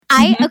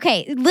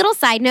Okay, little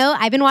side note,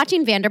 I've been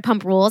watching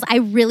Vanderpump Rules. I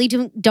really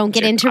don't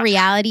get into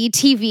reality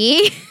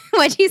TV.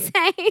 What'd you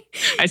say?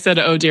 I said,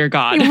 oh dear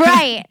God.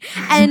 Right.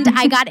 And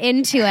I got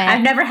into it.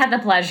 I've never had the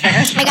pleasure.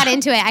 I got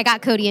into it. I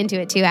got Cody into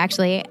it too,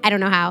 actually. I don't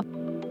know how.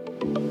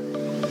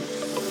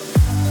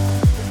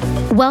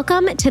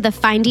 Welcome to the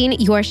Finding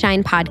Your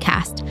Shine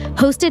podcast,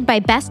 hosted by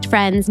best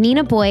friends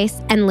Nina Boyce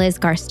and Liz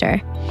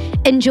Garster.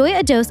 Enjoy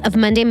a dose of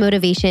Monday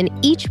motivation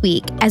each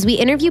week as we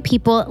interview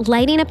people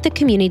lighting up the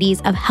communities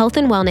of health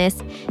and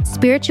wellness,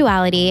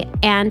 spirituality,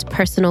 and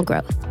personal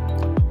growth.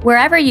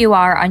 Wherever you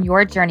are on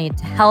your journey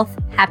to health,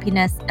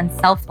 happiness, and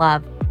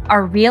self-love,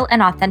 our real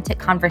and authentic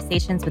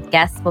conversations with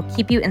guests will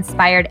keep you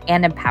inspired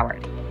and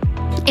empowered.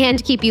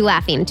 And keep you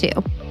laughing too.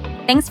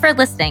 Thanks for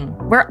listening.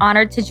 We're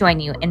honored to join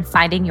you in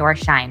finding your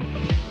shine.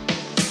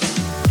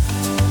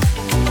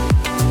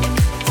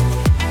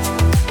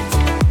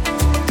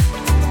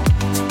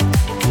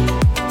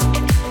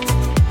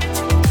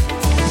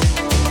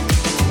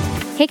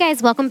 Hey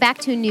guys, welcome back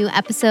to a new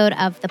episode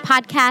of the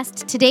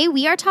podcast. Today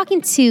we are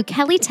talking to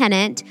Kelly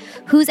Tennant,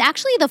 who's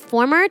actually the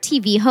former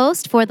TV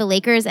host for the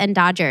Lakers and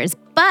Dodgers,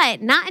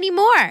 but not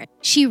anymore.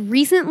 She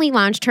recently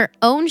launched her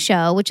own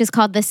show, which is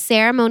called the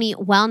Ceremony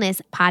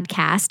Wellness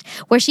Podcast,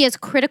 where she has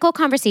critical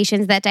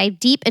conversations that dive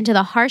deep into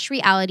the harsh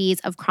realities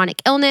of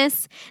chronic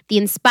illness, the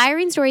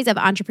inspiring stories of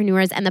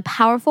entrepreneurs, and the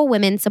powerful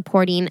women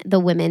supporting the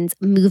women's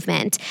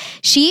movement.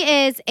 She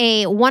is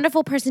a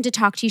wonderful person to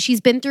talk to.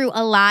 She's been through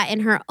a lot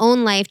in her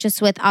own life,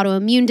 just with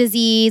autoimmune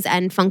disease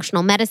and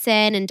functional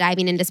medicine and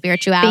diving into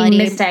spirituality.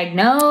 Being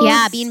misdiagnosed.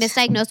 Yeah, being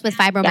misdiagnosed with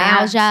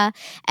fibromyalgia. Yeah.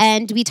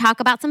 And we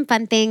talk about some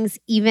fun things,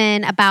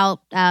 even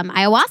about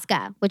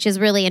ayahuasca, which is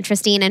really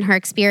interesting in her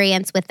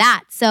experience with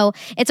that. So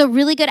it's a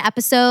really good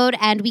episode,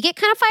 and we get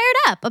kind of fired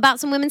up about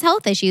some women's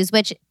health issues,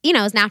 which, you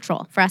know, is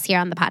natural for us here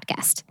on the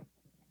podcast.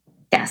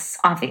 Yes,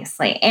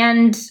 obviously.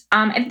 And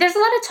there's a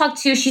lot of talk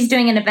too. She's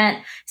doing an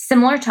event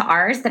similar to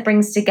ours that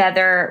brings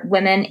together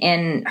women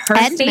in her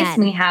space. Men.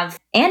 We have,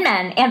 and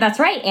men, and that's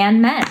right,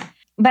 and men.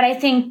 But I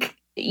think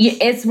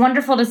it's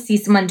wonderful to see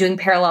someone doing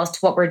parallels to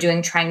what we're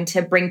doing, trying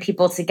to bring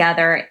people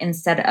together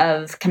instead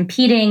of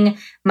competing,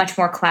 much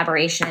more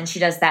collaboration. And she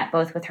does that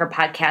both with her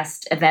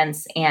podcast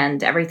events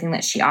and everything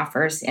that she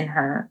offers on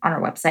her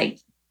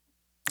website.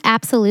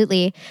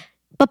 Absolutely.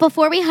 But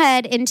before we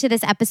head into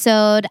this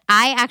episode,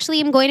 I actually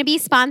am going to be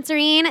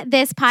sponsoring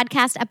this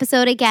podcast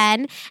episode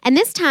again. And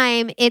this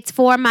time it's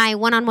for my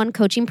one-on-one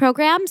coaching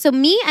program. So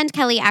me and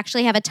Kelly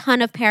actually have a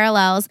ton of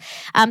parallels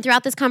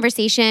throughout this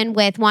conversation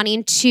with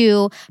wanting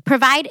to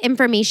provide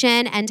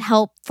information and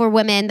help for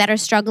women that are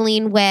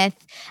struggling with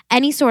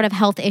any sort of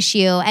health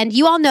issue. And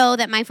you all know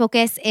that my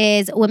focus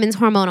is women's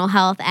hormonal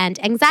health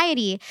and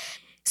anxiety.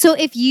 So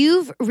if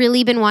you've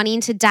really been wanting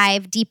to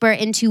dive deeper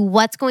into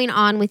what's going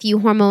on with you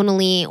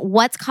hormonally,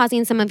 what's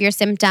causing some of your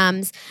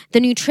symptoms, the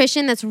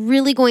nutrition that's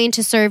really going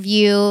to serve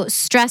you,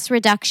 stress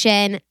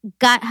reduction,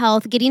 gut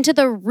health, getting to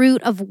the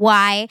root of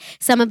why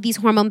some of these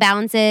hormone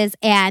balances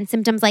and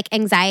symptoms like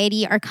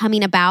anxiety are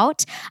coming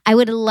about, I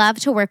would love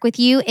to work with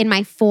you in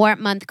my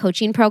 4-month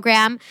coaching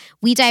program.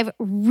 We dive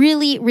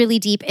really, really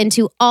deep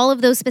into all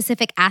of those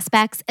specific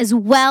aspects, as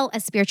well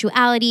as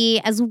spirituality,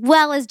 as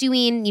well as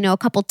doing, a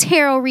couple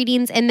tarot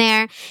readings in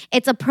there.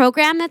 It's a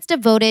program that's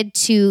devoted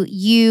to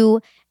you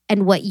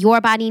and what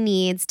your body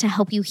needs to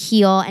help you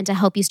heal and to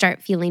help you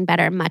start feeling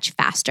better much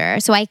faster.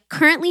 So I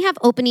currently have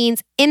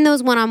openings in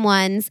those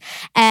one-on-ones,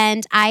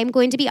 and I'm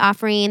going to be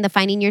offering the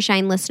Finding Your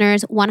Shine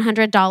listeners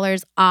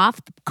 $100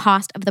 off the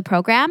cost of the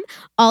program.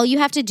 All you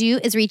have to do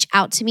is reach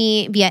out to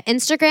me via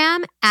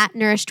Instagram at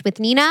Nourished with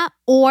Nina,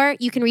 or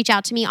you can reach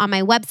out to me on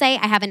my website.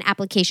 I have an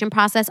application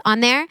process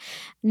on there,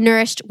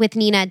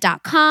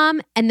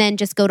 nourishedwithnina.com, and then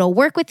just go to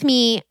Work With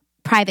Me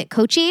private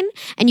coaching,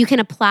 and you can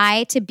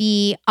apply to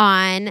be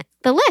on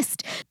the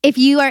list. If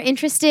you are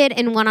interested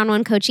in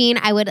one-on-one coaching,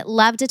 I would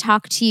love to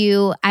talk to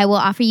you. I will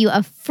offer you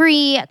a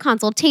free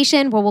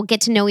consultation where we'll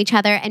get to know each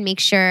other and make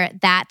sure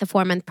that the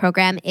 4-month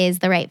program is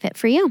the right fit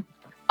for you.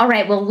 All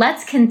right, well,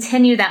 let's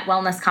continue that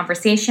wellness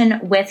conversation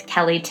with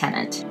Kelly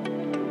Tennant.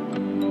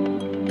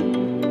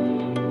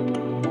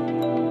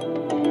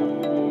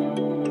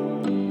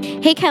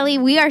 Hey, Kelly,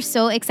 we are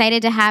so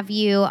excited to have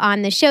you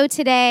on the show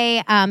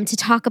today to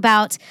talk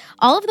about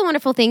all of the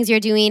wonderful things you're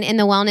doing in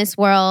the wellness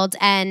world.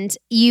 And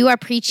you are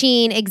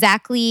preaching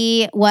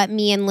exactly what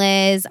me and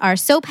Liz are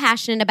so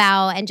passionate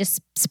about, and just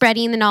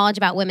spreading the knowledge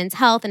about women's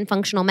health and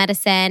functional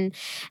medicine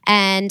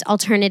and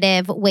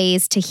alternative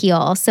ways to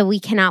heal. So we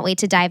cannot wait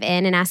to dive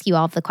in and ask you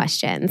all of the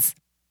questions.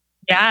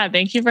 Yeah,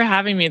 thank you for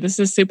having me. This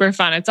is super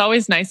fun. It's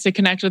always nice to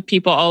connect with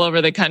people all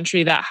over the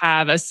country that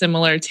have a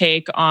similar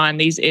take on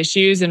these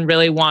issues and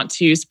really want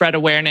to spread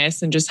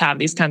awareness and just have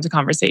these kinds of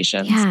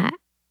conversations. Yeah.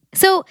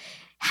 So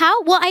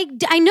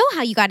I know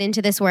how you got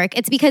into this work.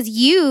 It's because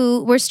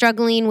you were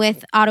struggling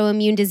with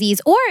autoimmune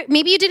disease, or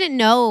maybe you didn't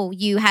know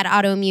you had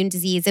autoimmune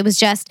disease. It was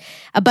just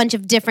a bunch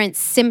of different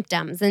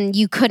symptoms and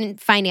you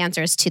couldn't find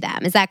answers to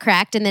them. Is that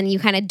correct? And then you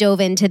kind of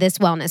dove into this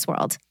wellness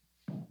world.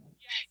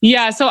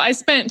 Yeah, so I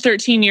spent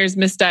 13 years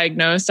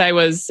misdiagnosed. I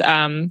was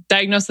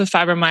diagnosed with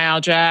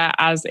fibromyalgia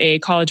as a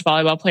college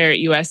volleyball player at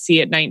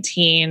USC at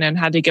 19 and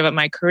had to give up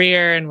my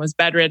career and was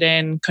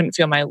bedridden, couldn't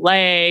feel my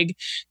leg,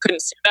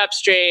 couldn't stand up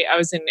straight. I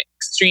was in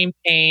extreme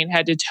pain,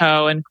 head to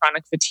toe, and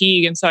chronic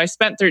fatigue. And so I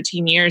spent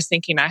 13 years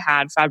thinking I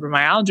had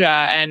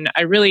fibromyalgia. And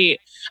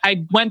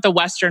I went the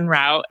Western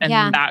route and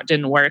that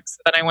didn't work. So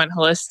then I went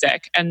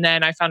holistic. And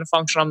then I found a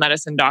functional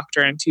medicine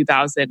doctor in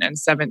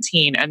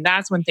 2017. And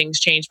that's when things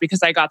changed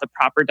because I got the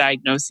proper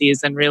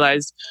diagnoses and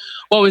realized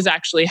what was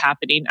actually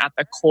happening at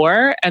the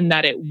core and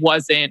that it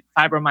wasn't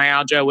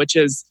fibromyalgia, which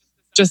is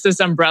just this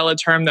umbrella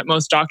term that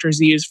most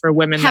doctors use for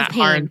women that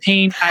are in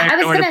pain. I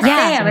was going to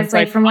say, I was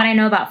like, from what I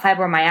know about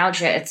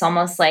fibromyalgia, it's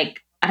almost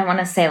like, I don't want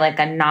to say like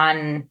a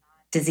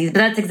non-disease, but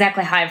that's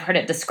exactly how I've heard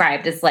it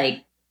described. It's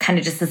like kind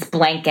of just this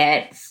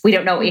blanket. We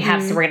don't know what you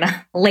have, so we're going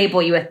to label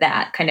you with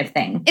that kind of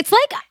thing. It's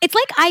like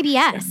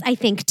IBS, I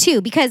think, too,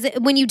 because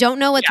when you don't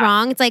know what's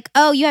wrong, it's like,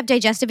 oh, you have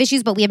digestive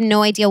issues, but we have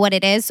no idea what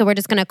it is. So we're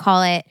just going to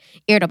call it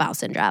irritable bowel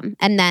syndrome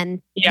and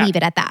then leave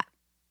it at that.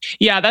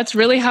 Yeah, that's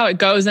really how it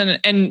goes.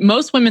 And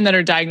most women that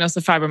are diagnosed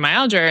with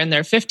fibromyalgia are in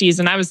their 50s,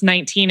 and I was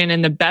 19 and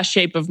in the best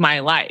shape of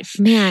my life.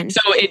 Man. So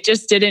it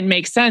just didn't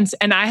make sense.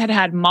 And I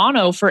had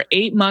mono for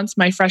 8 months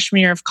my freshman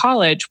year of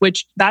college,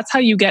 which that's how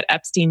you get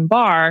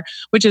Epstein-Barr,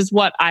 which is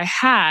what I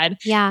had.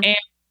 Yeah. And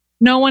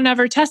no one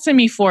ever tested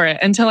me for it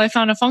until I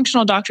found a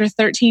functional doctor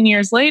 13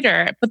 years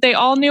later. But they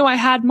all knew I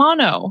had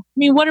mono. I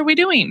mean, what are we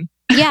doing?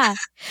 Yeah.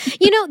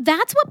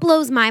 That's what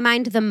blows my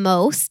mind the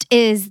most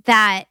is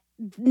that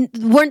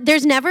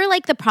there's never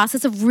like the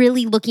process of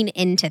really looking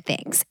into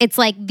things. It's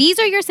like, these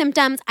are your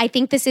symptoms. I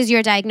think this is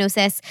your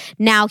diagnosis.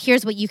 Now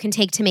here's what you can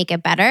take to make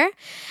it better.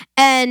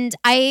 And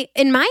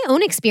in my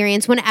own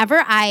experience,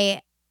 whenever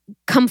I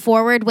come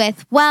forward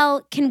with,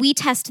 well, can we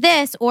test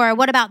this? Or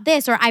what about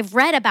this? Or I've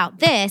read about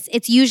this.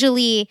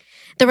 The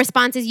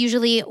response is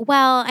usually,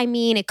 well, I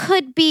mean, it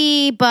could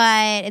be,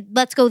 but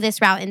let's go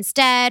this route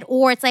instead.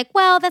 Or it's like,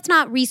 well, that's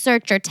not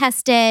researched or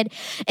tested.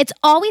 It's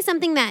always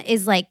something that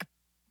is like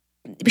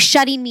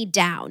shutting me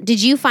down.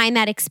 Did you find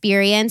that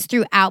experience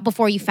throughout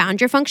before you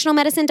found your functional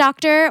medicine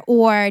doctor?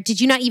 Or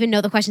did you not even know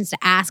the questions to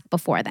ask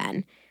before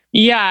then?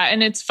 Yeah.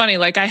 And it's funny,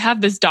 like I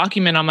have this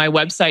document on my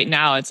website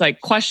now. It's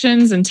like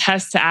questions and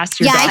tests to ask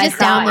your doctor. I just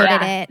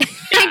downloaded it.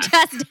 I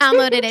just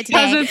downloaded it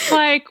today. Because it's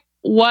like,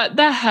 what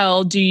the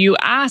hell do you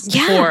ask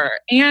for?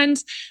 And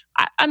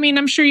I mean,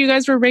 I'm sure you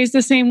guys were raised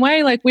the same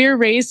way. Like we were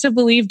raised to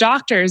believe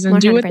doctors and 100%.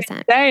 Do what they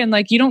say. And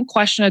like, you don't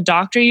question a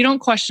doctor. You don't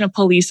question a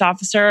police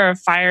officer or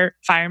a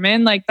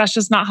fireman. Like that's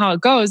just not how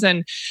it goes.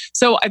 And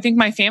so I think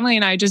my family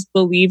and I just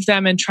believed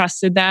them and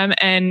trusted them.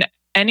 And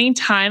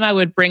anytime I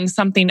would bring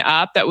something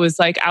up that was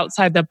like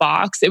outside the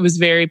box, it was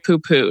very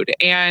poo-pooed.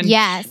 And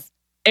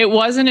it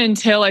wasn't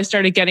until I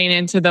started getting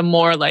into the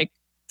more like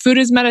food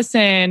as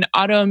medicine,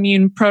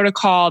 autoimmune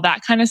protocol,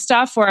 that kind of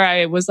stuff, where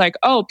I was like,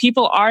 oh,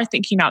 people are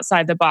thinking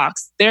outside the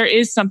box. There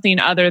is something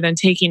other than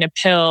taking a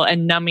pill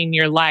and numbing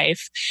your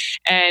life.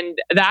 And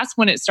that's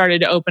when it started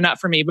to open up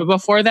for me. But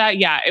before that,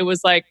 it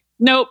was like,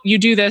 nope, you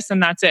do this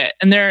and that's it.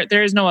 And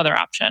there is no other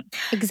option.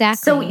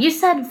 Exactly. So you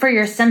said for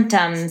your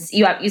symptoms,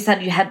 you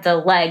said you had the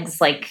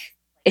legs, like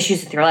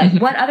issues with your leg. Mm-hmm.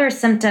 What other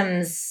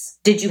symptoms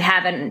did you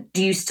have? And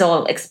do you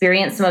still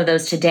experience some of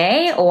those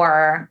today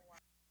or?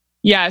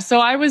 Yeah. So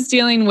I was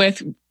dealing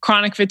with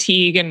chronic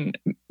fatigue. And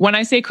when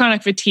I say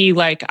chronic fatigue,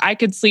 like I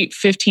could sleep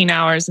 15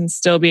 hours and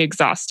still be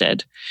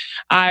exhausted.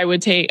 I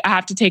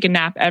have to take a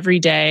nap every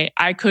day.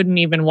 I couldn't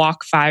even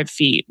walk 5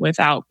 feet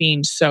without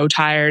being so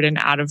tired and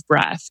out of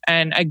breath.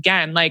 And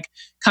again, like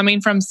coming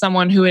from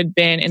someone who had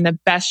been in the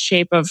best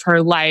shape of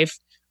her life,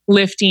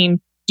 lifting,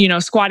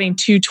 squatting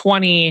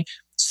 220,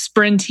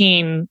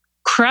 sprinting,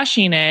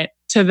 crushing it,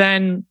 to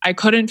then I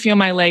couldn't feel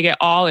my leg at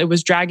all. It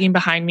was dragging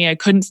behind me. I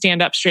couldn't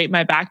stand up straight.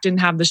 My back didn't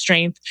have the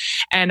strength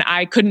and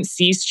I couldn't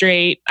see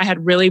straight. I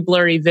had really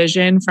blurry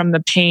vision from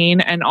the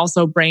pain and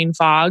also brain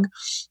fog.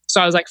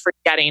 So I was like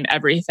forgetting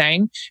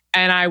everything.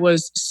 And I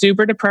was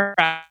super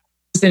depressed,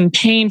 in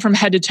pain from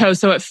head to toe.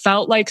 So it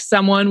felt like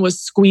someone was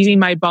squeezing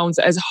my bones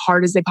as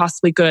hard as they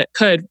possibly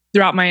could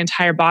throughout my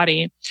entire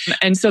body.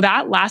 And so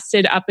that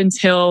lasted up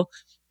until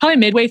probably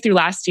midway through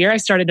last year. I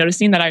started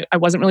noticing that I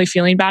wasn't really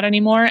feeling bad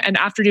anymore. And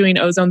after doing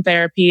ozone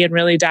therapy and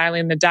really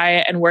dialing the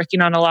diet and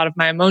working on a lot of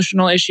my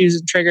emotional issues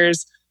and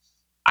triggers,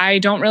 I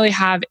don't really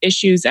have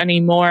issues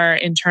anymore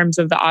in terms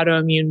of the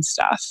autoimmune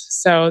stuff.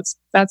 So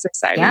that's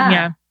exciting.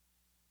 Yeah.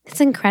 It's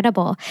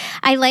incredible.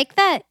 I like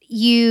that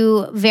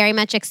you very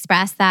much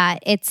express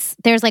that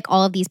there's like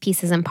all of these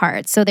pieces and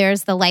parts. So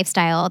there's the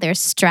lifestyle, there's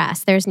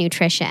stress, there's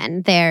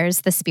nutrition,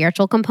 there's the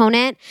spiritual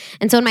component.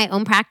 And so in my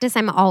own practice,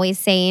 I'm always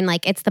saying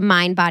like it's the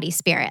mind, body,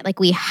 spirit.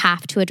 Like we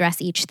have to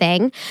address each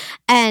thing.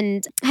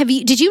 And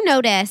did you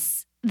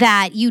notice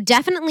that you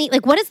definitely,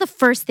 like, what is the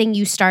first thing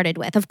you started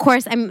with? Of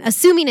course, I'm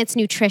assuming it's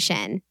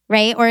nutrition,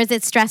 right? Or is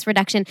it stress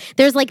reduction?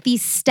 There's like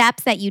these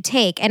steps that you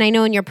take. And I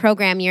know in your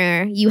program,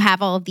 you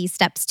have all of these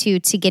steps too,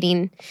 to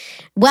getting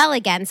well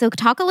again. So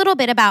talk a little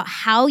bit about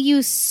how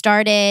you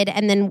started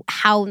and then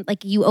how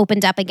like you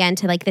opened up again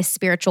to like this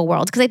spiritual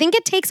world. Because I think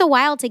it takes a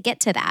while to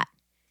get to that.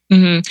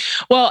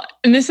 Mm-hmm. Well,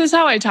 and this is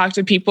how I talk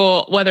to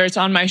people, whether it's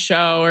on my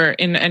show or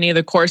in any of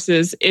the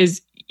courses,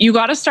 is you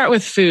got to start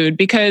with food,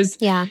 because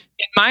in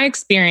my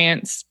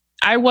experience,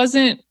 I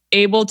wasn't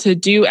able to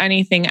do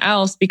anything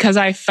else because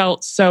I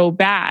felt so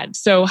bad.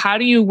 So how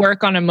do you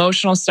work on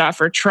emotional stuff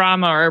or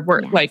trauma or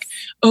work like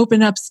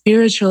open up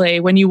spiritually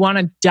when you want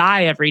to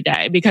die every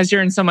day because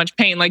you're in so much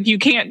pain? Like you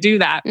can't do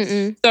that.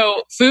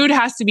 So food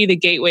has to be the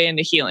gateway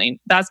into healing.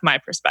 That's my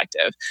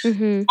perspective.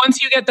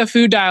 Once you get the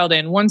food dialed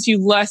in, once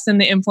you lessen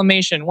the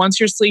inflammation, once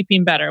you're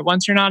sleeping better,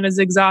 once you're not as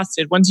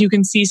exhausted, once you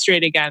can see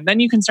straight again, then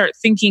you can start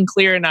thinking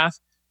clear enough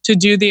to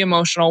do the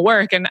emotional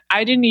work. And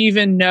I didn't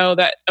even know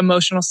that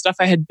emotional stuff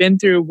I had been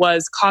through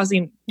was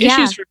causing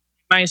issues for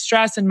my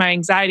stress and my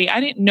anxiety. I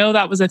didn't know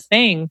that was a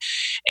thing.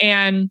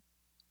 And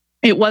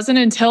it wasn't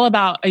until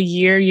about a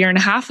year and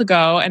a half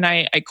ago, and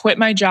I quit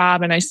my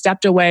job and I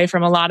stepped away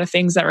from a lot of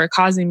things that were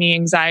causing me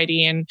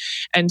anxiety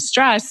and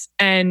stress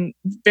and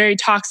very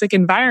toxic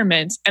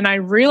environments. And I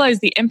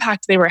realized the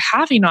impact they were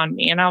having on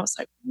me. And I was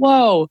like,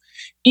 whoa,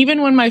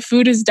 even when my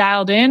food is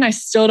dialed in, I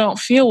still don't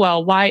feel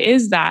well. Why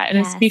is that? And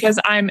it's because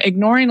I'm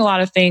ignoring a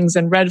lot of things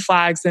and red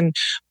flags and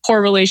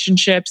poor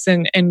relationships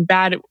and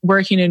bad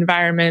working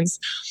environments.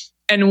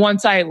 And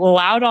once I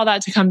allowed all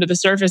that to come to the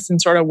surface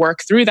and sort of work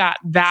through that,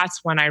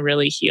 that's when I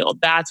really healed.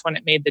 That's when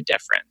it made the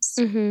difference.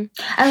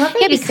 I love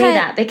that you say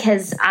that,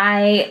 because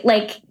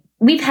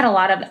we've had a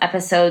lot of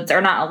episodes, or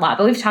not a lot,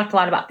 but we've talked a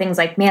lot about things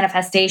like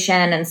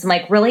manifestation and some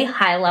like really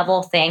high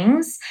level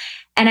things.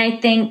 And I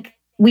think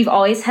we've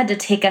always had to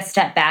take a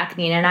step back,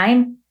 Nina and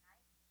I,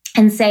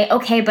 and say,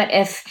 okay, but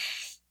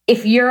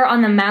if you're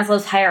on the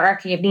Maslow's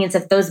hierarchy of needs,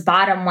 if those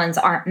bottom ones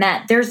aren't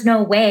met, there's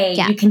no way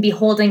you can be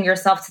holding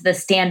yourself to the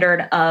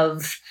standard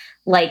of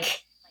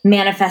like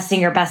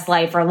manifesting your best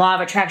life or law of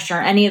attraction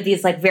or any of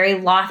these like very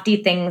lofty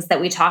things that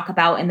we talk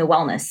about in the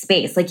wellness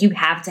space. Like you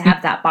have to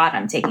have that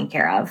bottom taken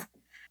care of.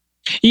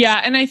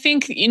 Yeah. And I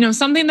think,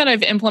 something that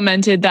I've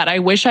implemented that I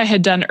wish I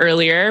had done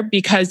earlier,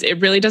 because it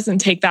really doesn't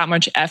take that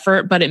much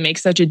effort, but it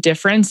makes such a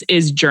difference,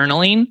 is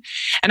journaling.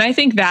 And I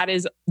think that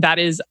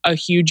is a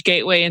huge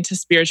gateway into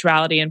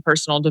spirituality and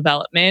personal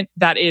development.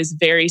 That is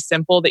very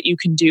simple, that you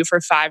can do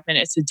for 5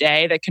 minutes a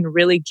day, that can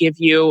really give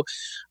you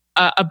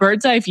a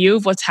bird's eye view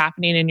of what's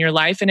happening in your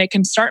life. And it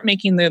can start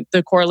making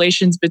the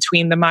correlations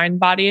between the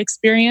mind-body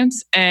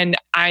experience. And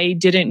I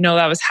didn't know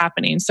that was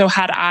happening. So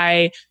had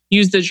I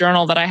used the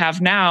journal that I have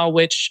now,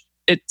 which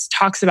it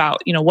talks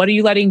about, what are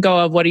you letting go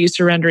of? What are you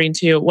surrendering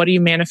to? What are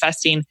you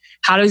manifesting?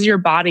 How does your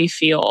body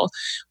feel?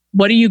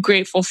 What are you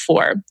grateful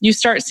for? You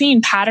start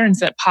seeing patterns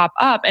that pop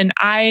up. And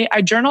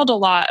I journaled a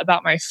lot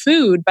about my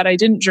food, but I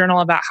didn't journal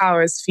about how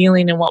I was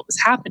feeling and what was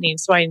happening.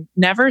 So I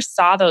never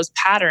saw those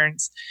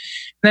patterns.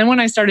 And then when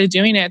I started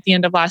doing it at the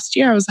end of last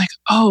year, I was like,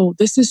 oh,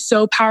 this is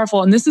so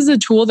powerful. And this is a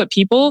tool that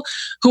people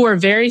who are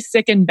very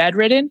sick and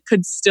bedridden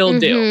could still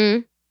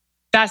do.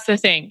 That's the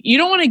thing. You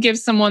don't want to give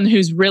someone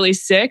who's really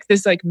sick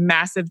this like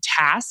massive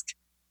task.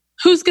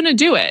 Who's going to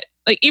do it?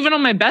 Like even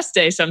on my best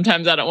day,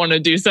 sometimes I don't want to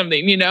do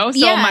something,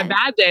 So on my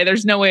bad day,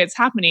 there's no way it's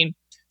happening.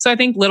 So I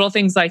think little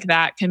things like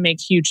that can make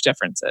huge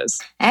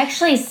differences.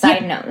 Actually,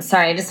 side note,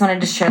 sorry, I just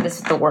wanted to share this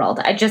with the world.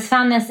 I just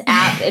found this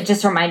app. It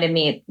just reminded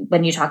me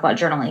when you talk about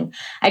journaling.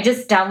 I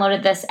just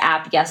downloaded this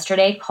app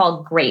yesterday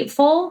called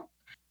Grateful.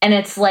 And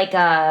it's like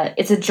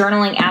it's a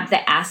journaling app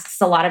that asks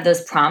a lot of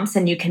those prompts,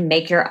 and you can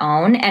make your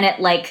own. And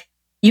it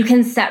you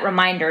can set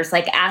reminders,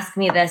 like ask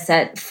me this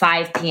at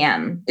 5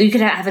 p.m. You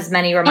could have as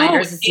many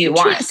reminders as you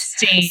want.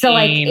 So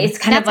it's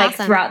kind of like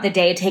awesome. Throughout the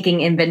day,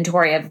 taking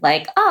inventory of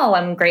like, oh,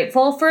 I'm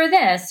grateful for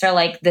this, or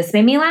like this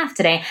made me laugh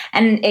today.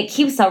 And it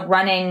keeps a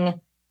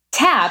running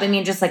tab. I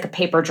mean, just like a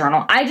paper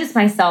journal. I just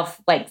myself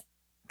like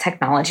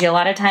technology a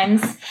lot of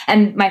times,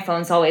 and my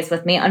phone's always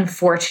with me,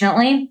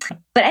 unfortunately.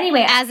 But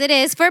anyway, as it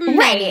is for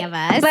many of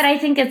us. But I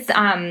think it's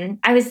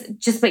I was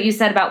just what you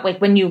said about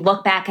like when you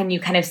look back and you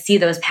kind of see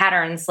those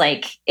patterns,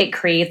 like it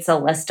creates a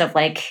list of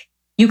like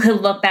you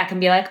could look back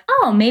and be like,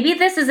 oh, maybe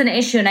this is an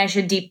issue and I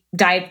should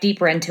dive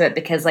deeper into it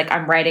because like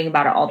I'm writing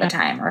about it all the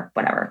time or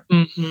whatever.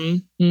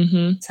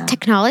 So.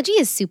 Technology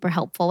is super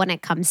helpful when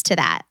it comes to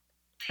that.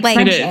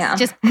 Like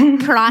just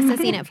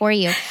processing it for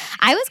you.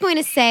 I was going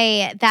to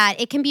say that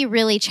it can be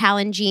really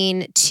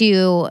challenging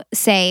to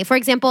say, for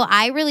example,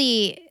 I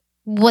really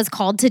was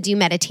called to do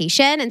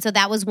meditation. And so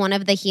that was one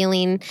of the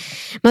healing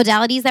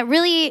modalities that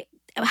really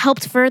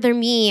helped further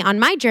me on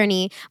my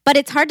journey. But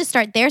it's hard to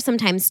start there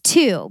sometimes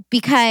too,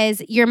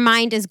 because your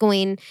mind is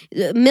going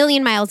a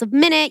million miles a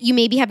minute. You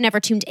maybe have never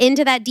tuned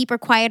into that deeper,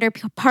 quieter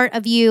part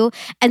of you.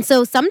 And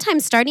so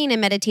sometimes starting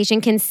in meditation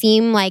can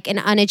seem like an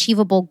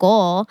unachievable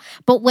goal.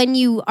 But when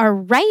you are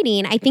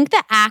writing, I think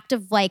the act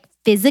of like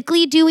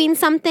physically doing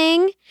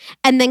something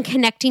and then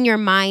connecting your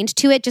mind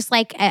to it. Just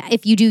like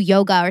if you do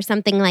yoga or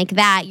something like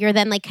that, you're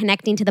then like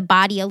connecting to the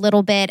body a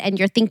little bit and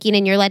you're thinking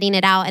and you're letting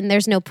it out and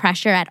there's no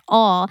pressure at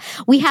all.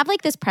 We have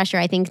like this pressure,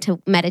 I think,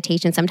 to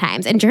meditation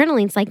sometimes, and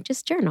journaling is like,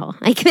 just journal.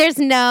 Like there's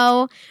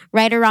no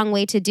right or wrong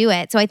way to do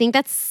it. So I think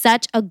that's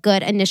such a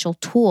good initial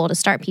tool to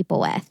start people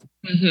with.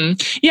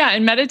 Mm-hmm. Yeah.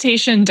 And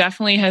meditation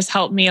definitely has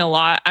helped me a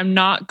lot. I'm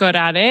not good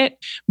at it,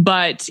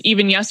 but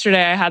even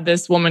yesterday I had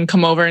this woman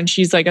come over and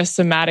she's like a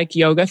somatic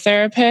yoga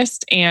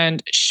therapist.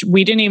 And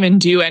we didn't even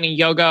do any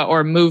yoga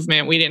or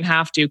movement. We didn't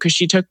have to because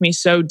she took me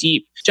so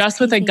deep just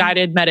with a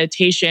guided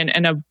meditation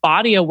and a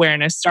body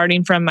awareness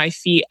starting from my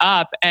feet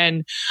up.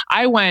 And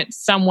I went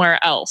somewhere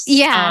else.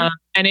 Yeah.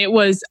 And it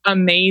was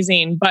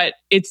amazing, but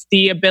it's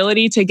the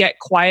ability to get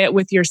quiet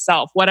with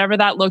yourself, whatever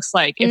that looks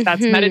like. If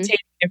that's meditating,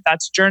 if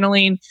that's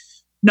journaling,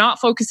 not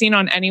focusing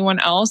on anyone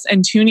else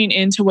and tuning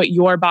into what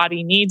your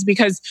body needs.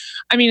 Because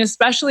I mean,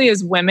 especially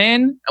as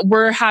women,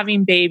 we're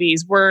having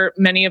babies,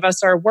 many of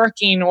us are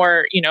working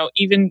or,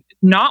 even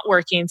not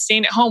working,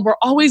 staying at home. We're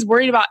always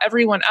worried about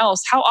everyone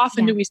else. How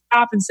often do we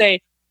stop and say,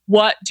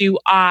 what do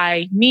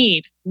I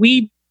need?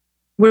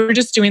 We're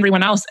just doing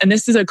everyone else. And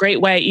this is a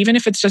great way, even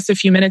if it's just a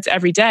few minutes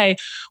every day,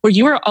 where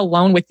you are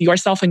alone with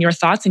yourself and your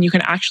thoughts and you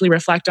can actually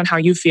reflect on how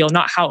you feel,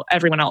 not how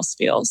everyone else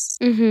feels.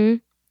 Mm-hmm.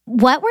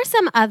 What were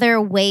some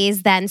other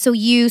ways then? So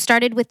you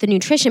started with the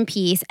nutrition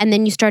piece and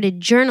then you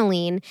started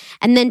journaling.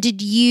 And then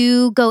did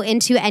you go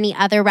into any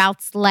other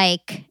routes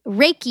like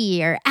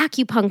Reiki or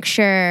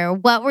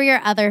acupuncture? What were your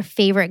other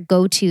favorite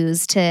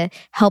go-tos to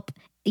help,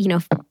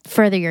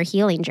 further your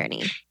healing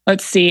journey?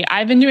 Let's see.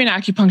 I've been doing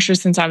acupuncture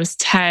since I was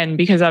 10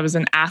 because I was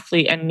an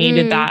athlete and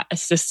needed that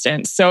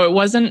assistance. So it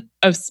wasn't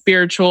a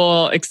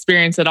spiritual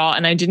experience at all.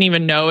 And I didn't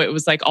even know it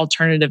was like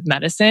alternative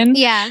medicine.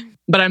 Yeah.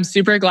 But I'm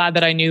super glad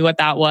that I knew what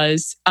that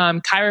was.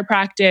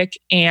 Chiropractic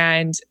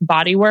and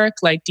body work,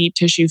 like deep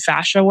tissue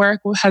fascia work,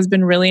 has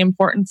been really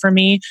important for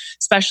me,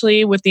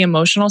 especially with the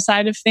emotional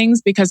side of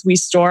things, because we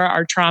store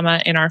our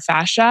trauma in our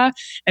fascia.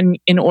 And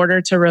in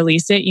order to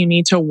release it, you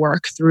need to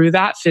work through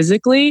that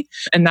physically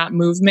and that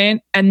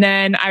movement. And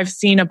then I've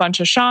seen a bunch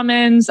of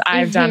shamans.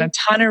 I've done a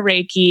ton of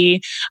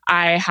Reiki.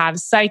 I have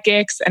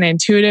psychics and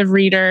intuitive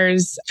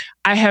readers.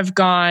 I have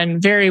gone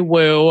very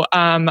woo.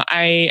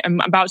 I am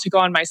about to go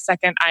on my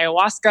second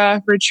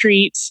ayahuasca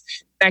retreat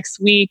next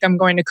week. I'm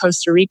going to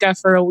Costa Rica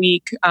for a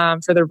week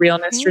for the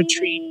realness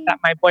retreat that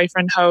my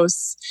boyfriend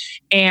hosts.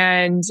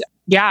 And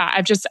yeah,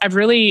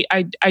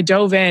 I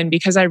dove in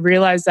because I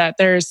realized that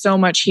there is so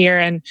much here,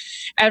 and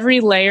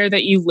every layer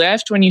that you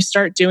lift when you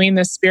start doing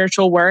this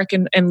spiritual work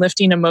and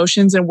lifting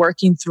emotions and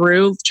working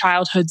through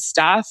childhood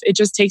stuff, it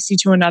just takes you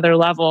to another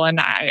level. And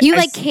I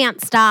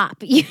can't stop.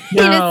 You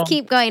just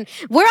keep going.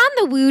 We're on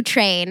the woo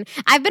train.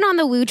 I've been on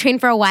the woo train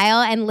for a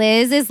while, and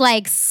Liz is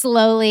like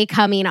slowly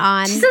coming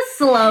on. She's a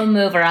slow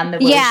mover on the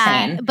woo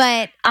train.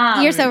 But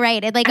you're so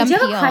right. It like I do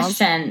appeals. have a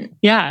question.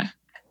 Yeah.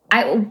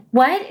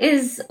 Where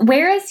is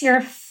your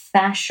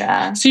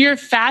fascia? So your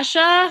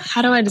fascia,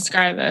 how do I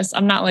describe this?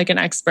 I'm not like an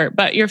expert,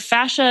 but your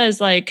fascia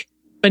is like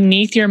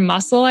beneath your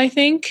muscle, I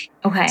think.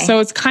 Okay. So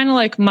it's kind of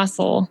like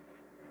muscle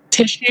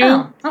tissue,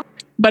 Oh.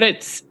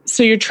 but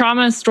so your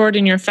trauma is stored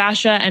in your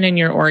fascia and in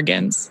your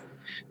organs.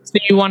 So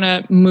you want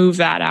to move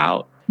that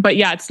out. But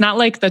yeah, it's not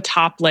like the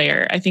top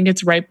layer. I think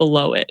it's right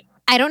below it.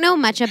 I don't know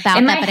much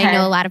about that, but I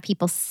know a lot of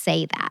people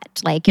say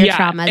that, like your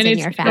traumas in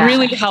your fascia. It's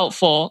really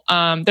helpful.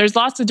 There's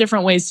lots of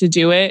different ways to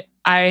do it.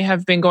 I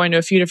have been going to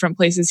a few different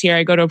places here.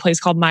 I go to a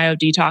place called Myo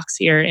Detox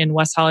here in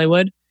West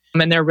Hollywood,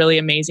 and they're really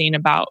amazing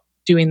about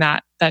doing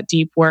that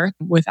deep work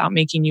without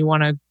making you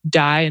want to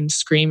die and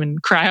scream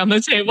and cry on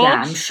the table.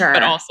 Yeah, I'm sure.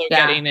 But also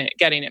getting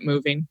it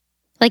moving.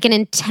 Like an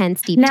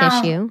intense deep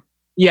tissue.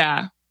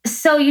 Yeah.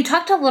 So you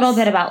talked a little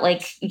bit about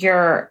like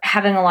you're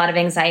having a lot of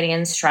anxiety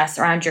and stress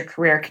around your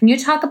career. Can you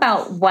talk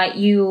about what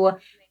you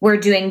were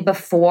doing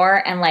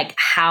before and like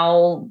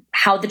how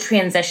the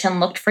transition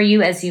looked for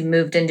you as you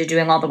moved into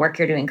doing all the work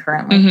you're doing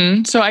currently?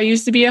 Mm-hmm. So I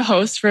used to be a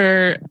host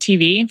for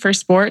TV, for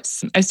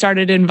sports. I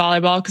started in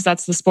volleyball because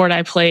that's the sport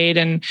I played,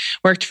 and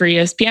worked for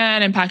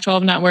ESPN and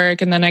Pac-12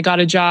 Network. And then I got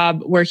a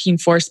job working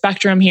for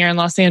Spectrum here in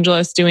Los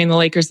Angeles doing the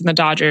Lakers and the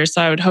Dodgers.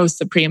 So I would host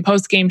the pre and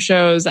post game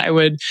shows. I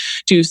would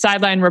do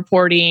sideline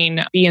reporting,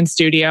 be in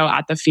studio,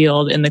 at the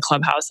field, in the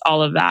clubhouse,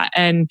 all of that.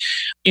 And,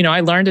 I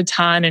learned a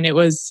ton, and it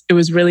was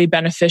really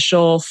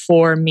beneficial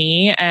for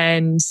me.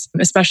 And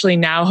especially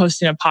now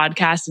hosting a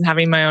podcast and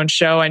having my own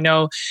show, I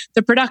know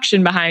the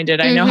production behind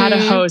it. I know how to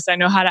host. I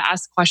know how to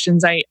ask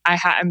questions.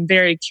 I'm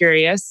very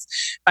curious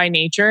by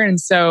nature. And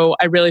so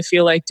I really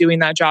feel like doing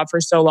that job for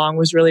so long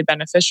was really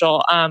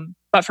beneficial.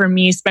 But for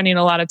me, spending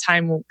a lot of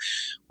time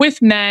with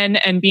men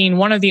and being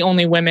one of the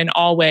only women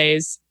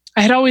always,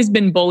 I had always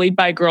been bullied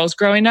by girls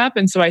growing up.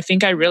 And so I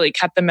think I really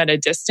kept them at a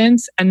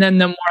distance. And then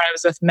the more I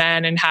was with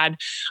men and had,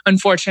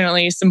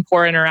 unfortunately, some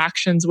poor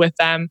interactions with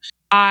them,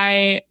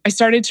 I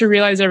started to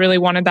realize I really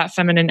wanted that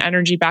feminine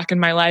energy back in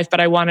my life,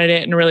 but I wanted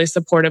it in a really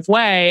supportive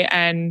way.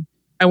 And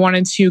I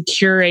wanted to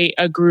curate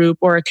a group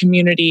or a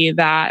community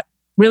that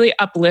really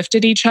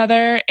uplifted each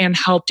other and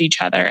helped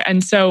each other.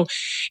 And so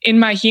in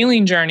my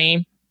healing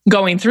journey,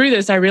 going through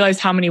this, I realized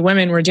how many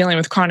women were dealing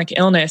with chronic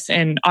illness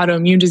and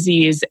autoimmune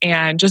disease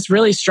and just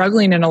really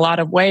struggling in a lot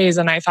of ways.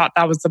 And I thought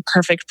that was the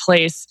perfect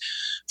place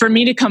for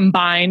me to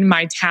combine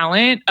my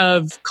talent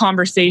of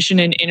conversation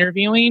and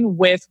interviewing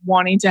with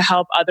wanting to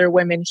help other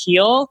women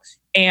heal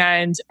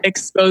and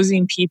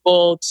exposing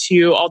people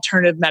to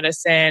alternative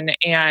medicine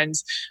and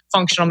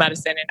functional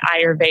medicine and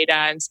Ayurveda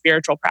and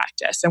spiritual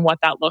practice and what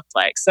that looked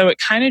like. So it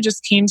kind of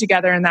just came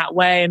together in that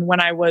way. And when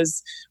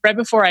right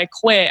before I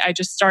quit, I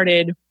just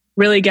started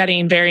really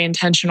getting very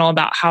intentional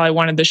about how I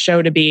wanted the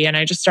show to be. And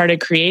I just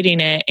started creating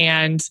it,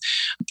 and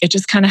it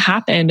just kind of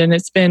happened. And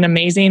it's been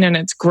amazing, and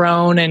it's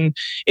grown and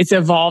it's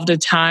evolved a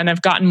ton.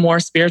 I've gotten more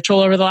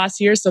spiritual over the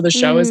last year. So the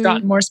show has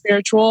gotten more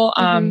spiritual,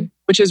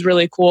 which is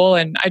really cool.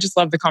 And I just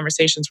love the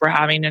conversations we're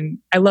having. And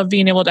I love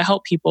being able to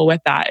help people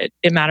with that.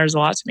 It matters a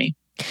lot to me.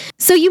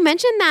 So you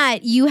mentioned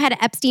that you had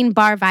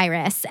Epstein-Barr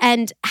virus,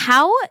 and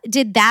how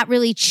did that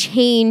really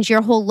change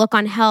your whole look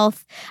on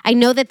health? I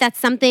know that that's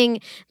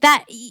something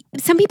that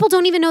some people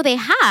don't even know they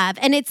have,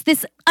 and it's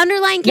this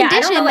underlying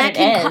condition that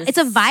it's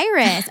a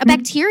virus, a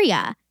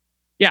bacteria.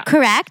 Yeah.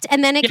 Correct?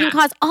 And then it can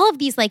cause all of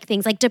these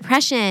things like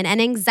depression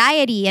and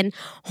anxiety and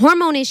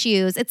hormone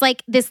issues. It's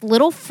like this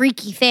little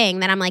freaky thing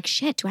that I'm like,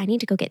 shit, do I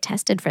need to go get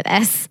tested for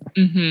this?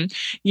 Mm-hmm.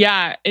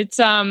 Yeah. It's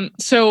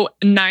so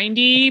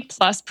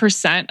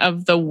 90+%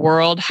 of the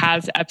world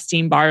has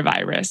Epstein-Barr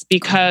virus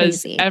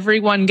because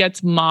everyone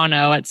gets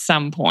mono at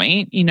some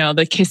point,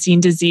 the kissing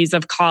disease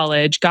of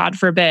college, God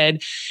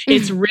forbid.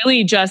 It's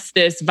really just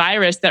this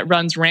virus that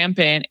runs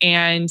rampant,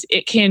 and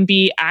it can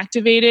be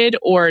activated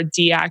or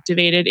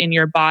deactivated in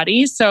your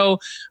body. So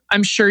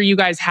I'm sure you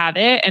guys have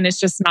it, and it's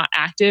just not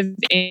active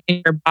in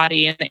your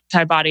body, and the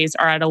antibodies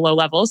are at a low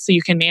level, so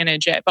you can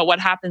manage it. But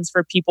what happens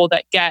for people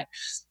that get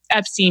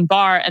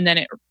Epstein-Barr and then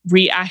it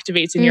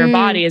reactivates in your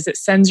body is it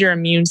sends your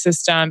immune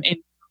system in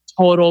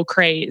total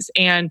craze,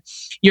 and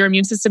your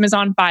immune system is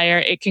on fire.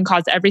 It can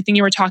cause everything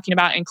you were talking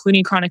about,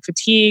 including chronic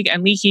fatigue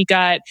and leaky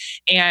gut.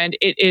 And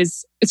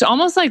it's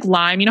almost like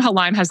Lyme. You know how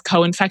Lyme has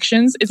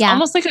co-infections? It's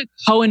almost like a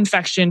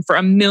co-infection for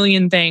a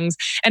million things.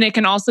 And it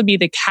can also be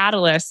the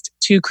catalyst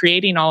to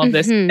creating all of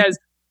this because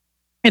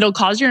it'll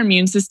cause your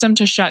immune system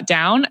to shut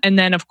down. And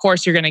then, of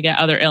course, you're going to get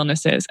other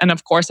illnesses. And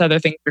of course, other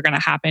things are going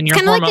to happen. It's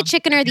kind of like the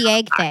chicken or the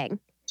egg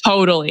thing.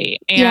 Totally.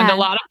 And a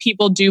lot of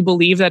people do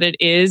believe that it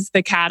is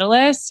the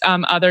catalyst.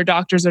 Other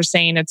doctors are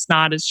saying it's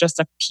not. It's just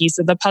a piece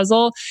of the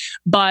puzzle.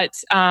 But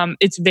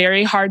it's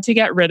very hard to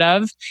get rid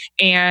of.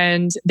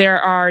 And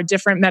there are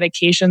different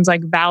medications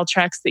like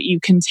Valtrex that you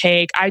can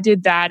take. I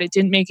did that. It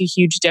didn't make a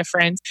huge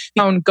difference.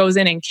 It goes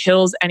in and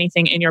kills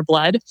anything in your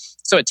blood.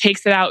 So it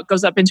takes it out,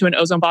 goes up into an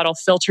ozone bottle,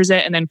 filters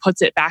it, and then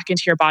puts it back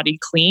into your body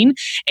clean.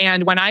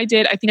 And when I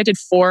think I did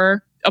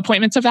 4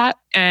 appointments of that,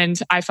 and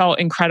I felt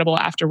incredible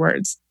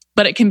afterwards.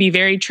 But it can be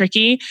very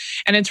tricky,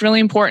 and it's really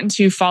important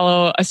to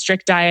follow a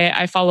strict diet.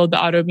 I followed the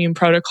autoimmune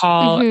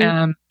protocol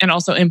and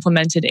also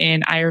implemented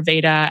in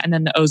Ayurveda, and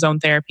then the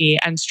ozone therapy,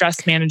 and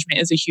stress management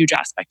is a huge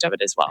aspect of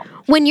it as well.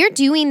 When you're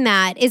doing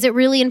that, is it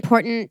really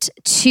important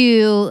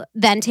to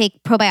then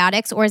take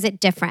probiotics, or is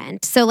it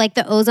different? So like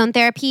the ozone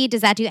therapy,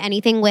 does that do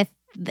anything with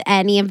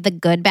any of the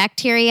good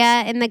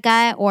bacteria in the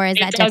gut, or is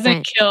that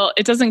different?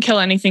 It doesn't kill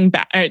anything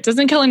bad. It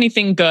doesn't kill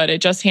anything good.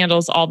 It just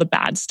handles all the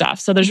bad stuff.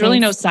 So there's really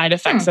no side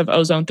effects of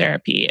ozone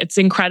therapy. It's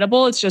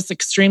incredible. It's just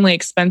extremely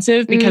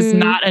expensive because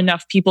not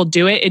enough people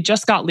do it. It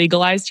just got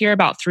legalized here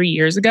about 3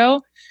 years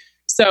ago.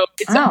 So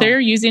they're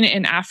using it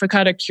in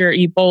Africa to cure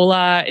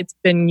Ebola. It's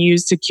been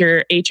used to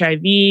cure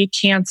HIV,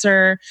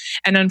 cancer.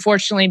 And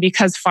unfortunately,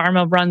 because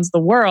pharma runs the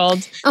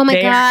world, oh my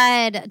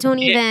God, don't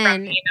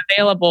even. Being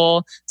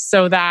available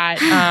so that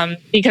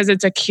because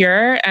it's a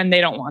cure and they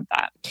don't want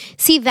that.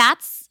 See,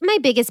 that's my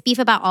biggest beef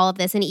about all of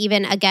this. And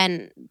even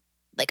again,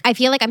 like I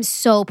feel like I'm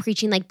so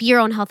preaching like be your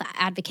own health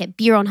advocate,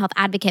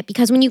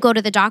 because when you go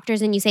to the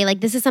doctors and you say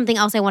like this is something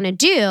else I want to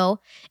do,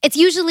 it's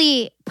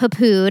usually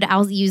poo-pooed.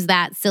 I'll use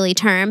that silly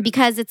term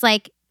because it's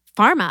like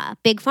pharma,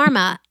 big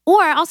pharma,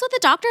 or also the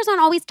doctors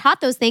aren't always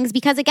taught those things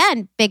because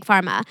again, big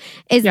pharma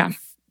is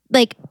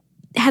like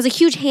has a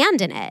huge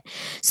hand in it.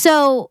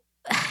 So.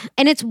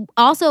 And it's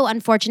also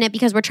unfortunate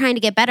because we're trying to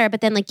get better.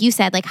 But then like you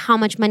said, like how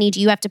much money do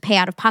you have to pay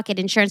out of pocket?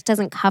 Insurance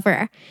doesn't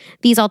cover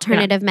these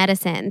alternative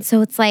medicines. So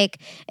it's like,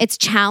 it's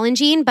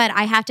challenging, but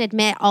I have to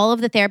admit all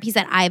of the therapies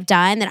that I've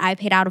done that I've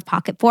paid out of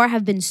pocket for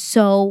have been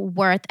so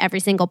worth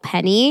every single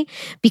penny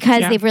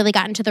because they've really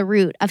gotten to the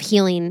root of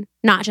healing,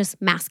 not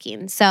just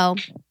masking. So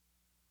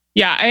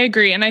yeah, I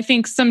agree. And I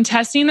think some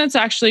testing that's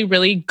actually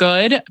really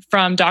good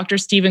from Dr.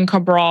 Stephen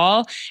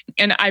Cabral,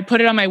 and I put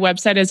it on my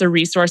website as a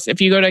resource.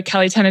 If you go to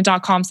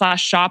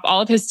kellytennant.com/shop,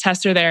 all of his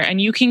tests are there and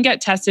you can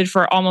get tested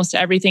for almost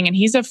everything. And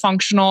he's a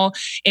functional,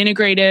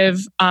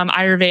 integrative,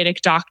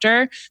 Ayurvedic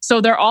doctor.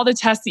 So they're all the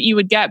tests that you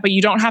would get, but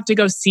you don't have to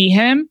go see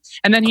him.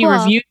 And then he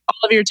reviews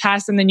all of your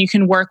tests and then you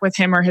can work with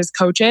him or his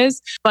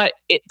coaches. But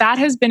that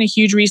has been a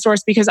huge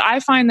resource because I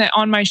find that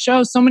on my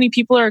show, so many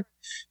people are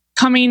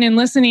coming and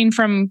listening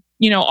from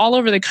all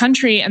over the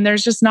country, and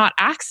there's just not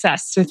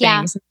access to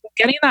things. Yeah.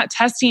 Getting that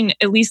testing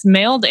at least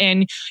mailed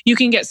in, you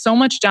can get so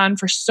much done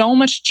for so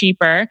much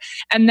cheaper.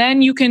 And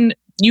then you can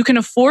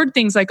afford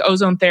things like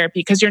ozone therapy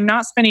because you're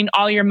not spending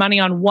all your money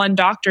on one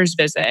doctor's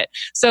visit.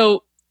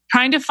 So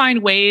trying to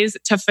find ways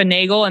to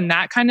finagle in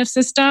that kind of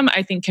system,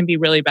 I think can be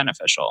really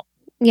beneficial.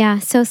 Yeah,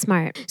 so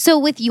smart. So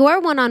with your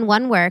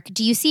one-on-one work,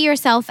 do you see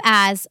yourself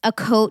as a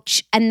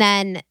coach and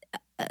then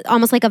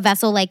almost like a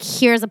vessel, like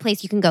here's a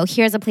place you can go,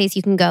 here's a place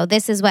you can go.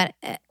 This is what,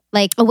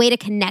 like a way to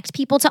connect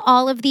people to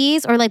all of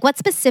these? Or like what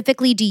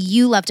specifically do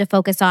you love to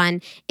focus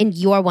on in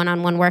your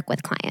one-on-one work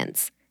with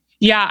clients?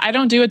 Yeah, I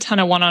don't do a ton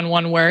of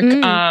one-on-one work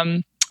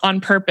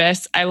on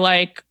purpose. I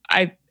like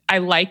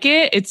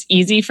it. It's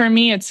easy for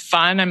me. It's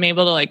fun. I'm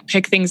able to like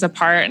pick things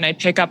apart and I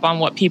pick up on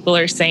what people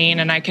are saying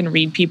and I can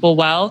read people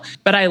well.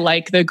 But I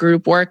like the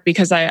group work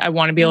because I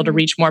want to be able to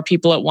reach more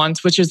people at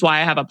once, which is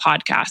why I have a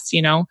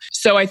podcast,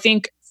 So I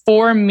think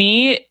for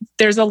me,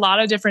 there's a lot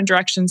of different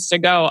directions to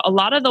go. A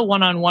lot of the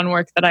one-on-one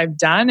work that I've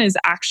done is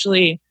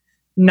actually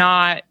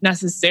not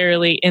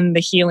necessarily in the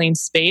healing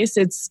space.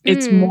 It's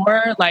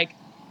more like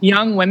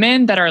young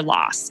women that are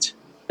lost,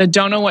 that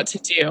don't know what to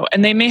do.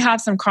 And they may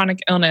have some chronic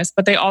illness,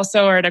 but they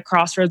also are at a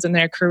crossroads in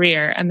their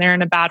career and they're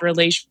in a bad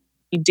relationship,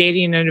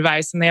 dating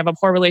advice, and they have a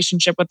poor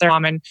relationship with their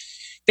mom and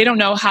they don't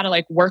know how to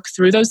like work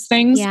through those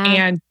things. Yeah.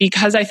 And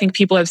because I think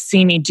people have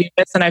seen me do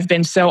this and I've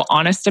been so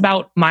honest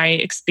about my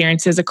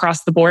experiences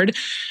across the board,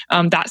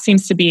 that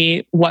seems to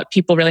be what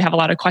people really have a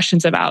lot of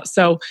questions about.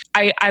 So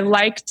I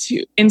like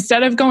to,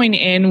 instead of going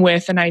in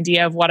with an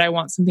idea of what I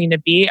want something to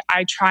be,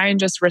 I try and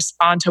just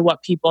respond to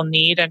what people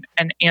need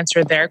and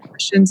answer their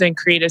questions and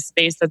create a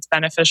space that's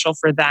beneficial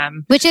for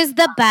them. Which is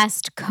the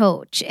best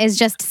coach, is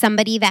just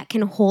somebody that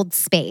can hold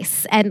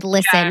space and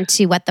listen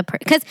to what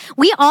because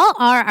we all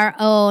are our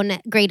own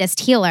greatest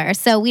healer.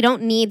 So we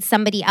don't need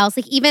somebody else.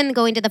 Like even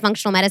going to the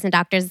functional medicine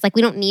doctors, it's like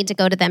we don't need to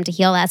go to them to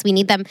heal us. We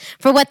need them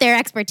for what their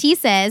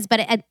expertise is.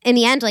 But in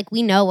the end, like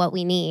we know what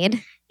we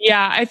need.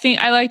 Yeah,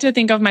 I like to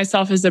think of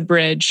myself as a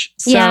bridge.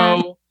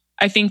 So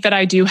I think that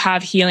I do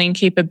have healing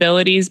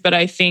capabilities, but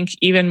I think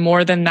even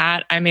more than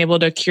that, I'm able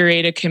to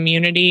curate a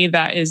community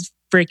that is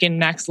freaking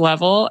next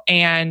level,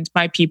 and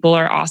my people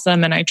are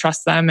awesome and I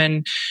trust them,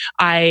 and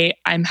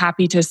I'm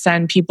happy to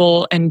send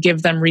people and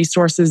give them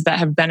resources that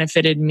have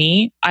benefited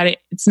me.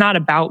 It's not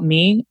about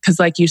me because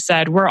like you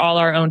said, we're all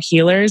our own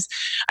healers.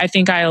 I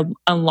think I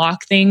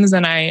unlock things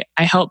and I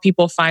help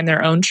people find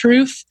their own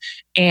truth,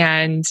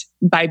 and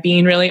by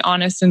being really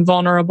honest and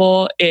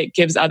vulnerable, it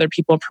gives other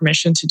people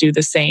permission to do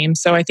the same.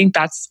 So I think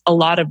that's a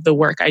lot of the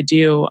work I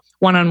do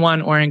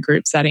one-on-one or in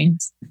group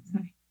settings.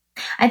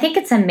 I think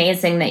it's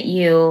amazing that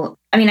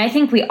I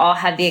think we all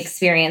had the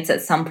experience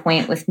at some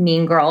point with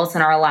mean girls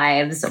in our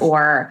lives,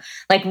 or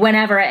like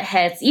whenever it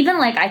hits. Even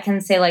like I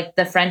can say like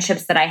the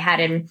friendships that I had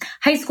in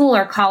high school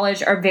or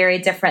college are very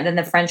different than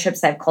the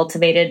friendships I've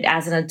cultivated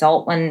as an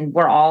adult when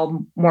we're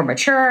all more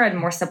mature and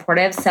more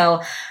supportive.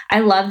 So I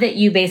love that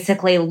you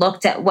basically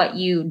looked at what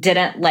you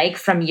didn't like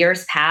from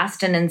years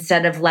past, and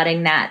instead of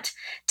letting that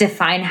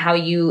define how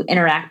you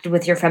interacted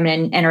with your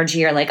feminine energy,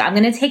 you're like, I'm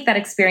going to take that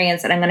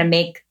experience and I'm going to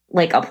make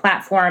like a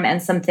platform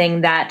and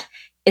something that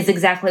is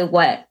exactly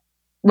what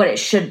it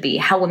should be,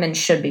 how women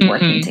should be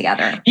working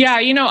together. Yeah,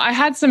 I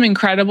had some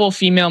incredible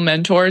female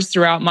mentors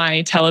throughout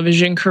my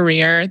television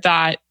career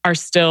that are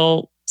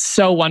still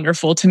so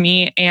wonderful to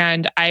me.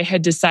 And I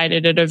had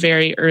decided at a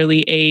very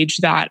early age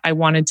that I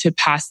wanted to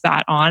pass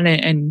that on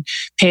and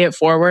pay it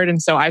forward.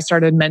 And so I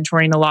started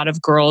mentoring a lot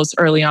of girls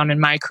early on in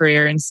my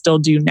career and still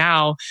do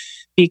now,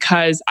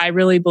 because I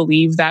really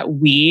believe that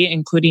we,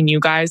 including you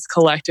guys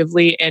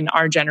collectively in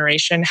our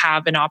generation,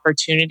 have an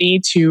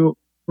opportunity to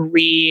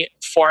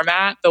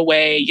reformat the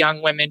way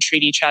young women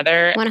treat each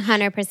other.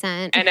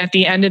 100%. And at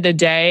the end of the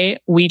day,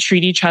 we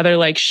treat each other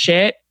like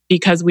shit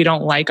because we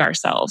don't like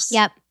ourselves.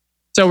 Yep.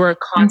 So we're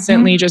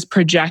constantly just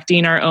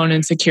projecting our own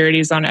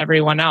insecurities on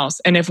everyone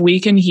else. And if we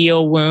can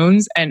heal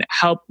wounds and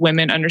help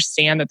women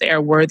understand that they are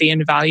worthy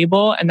and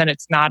valuable, and that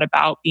it's not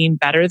about being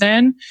better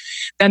than,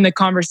 then the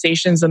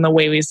conversations and the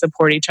way we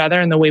support each other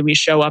and the way we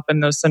show up in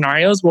those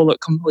scenarios will look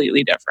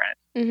completely different.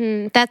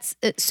 Mm-hmm. That's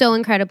so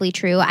incredibly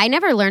true. I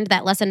never learned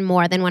that lesson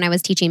more than when I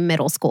was teaching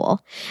middle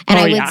school. And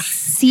I would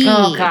see...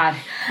 Oh, God.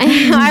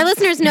 Our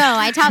listeners know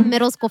I taught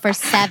middle school for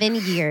 7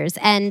 years.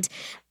 And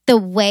the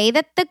way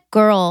that the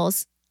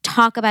girls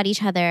talk about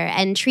each other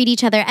and treat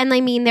each other, and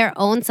their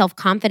own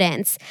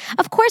self-confidence.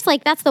 Of course,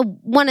 that's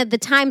one of the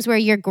times where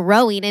you're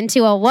growing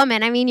into a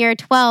woman. You're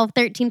 12,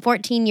 13,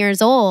 14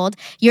 years old.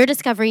 You're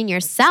discovering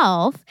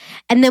yourself.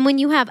 And then when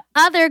you have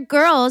other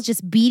girls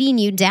just beating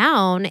you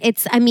down, it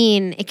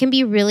can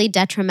be really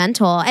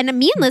detrimental. And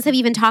me and Liz have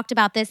even talked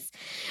about this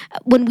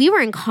when we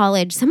were in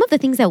college, some of the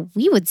things that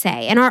we would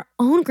say in our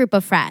own group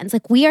of friends.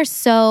 We are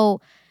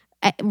so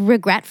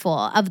regretful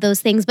of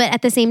those things, but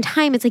at the same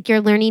time, it's like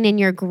you're learning and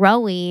you're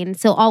growing.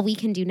 So all we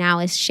can do now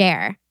is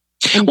share.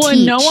 And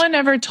teach. No one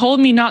ever told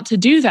me not to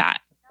do that.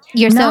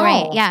 You're so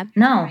right. Yeah.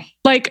 No.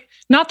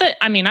 Not that,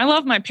 I mean, I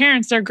love my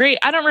parents. They're great.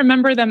 I don't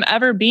remember them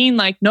ever being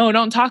like, no,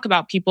 don't talk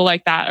about people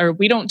like that. Or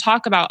we don't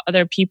talk about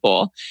other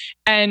people.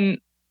 And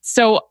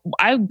so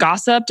I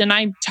gossiped and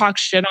I talked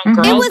shit on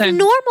girls. It was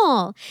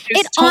normal.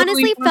 It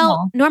totally honestly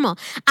felt normal.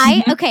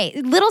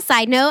 Okay, little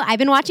side note, I've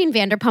been watching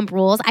Vanderpump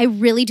Rules. I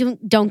really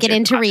don't get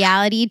into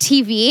reality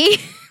TV.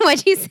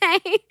 What'd you say?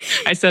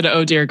 I said,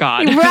 oh dear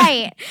God.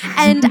 Right.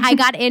 And I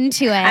got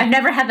into it. I've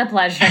never had the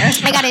pleasure.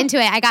 I got into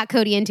it. I got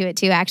Cody into it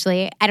too,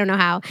 actually. I don't know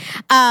how.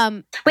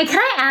 Wait, can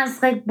I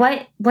ask, like,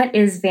 what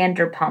is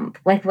Vanderpump?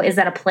 Like, is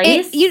that a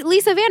place?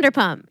 Lisa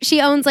Vanderpump.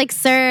 She owns like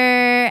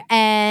Sir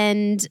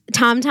and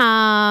Tom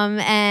Tom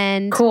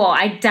and... Cool.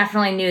 I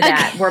definitely knew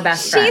that. We're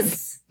best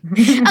friends.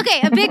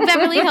 Okay, a big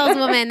Beverly Hills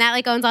woman that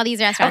like owns all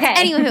these restaurants. Okay.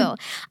 Anywho,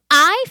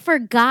 I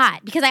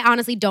forgot, because I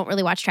honestly don't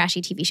really watch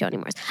trashy TV show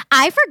anymore.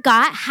 I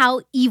forgot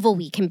how evil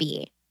we can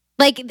be.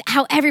 Like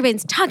how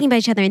everybody's talking about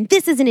each other and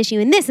this is an issue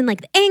and this and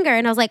like the anger.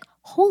 And I was like,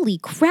 holy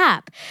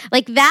crap.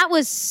 Like that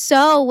was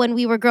so when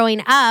we were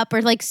growing up,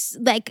 or like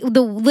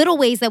the little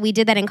ways that we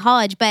did that in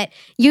college. But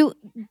And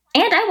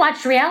I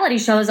watched reality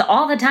shows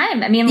all the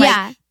time. I mean,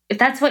 like, if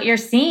that's what you're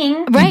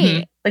seeing,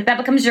 right? Like that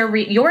becomes your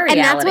reality. And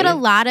that's what a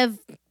lot of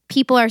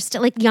people are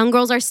still, like young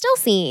girls are still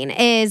seeing,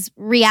 is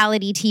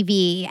reality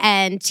TV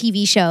and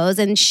TV shows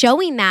and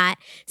showing that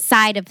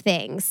side of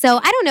things. So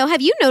I don't know.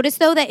 Have you noticed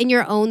though that in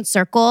your own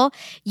circle,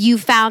 you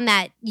found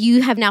that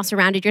you have now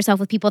surrounded yourself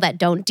with people that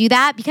don't do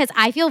that? Because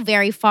I feel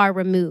very far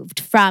removed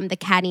from the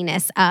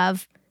cattiness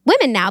of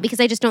women now because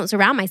I just don't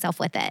surround myself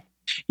with it.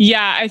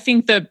 Yeah, I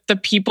think the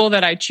people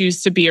that I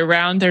choose to be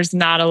around, there's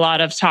not a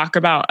lot of talk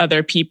about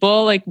other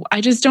people. Like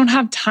I just don't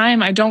have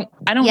time. I don't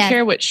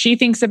care what she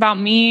thinks about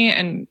me,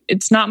 and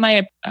it's not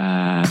my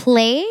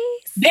place.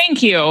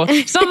 Thank you.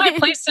 It's not my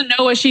place to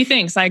know what she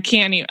thinks. I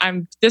can't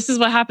even, this is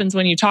what happens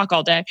when you talk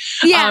all day.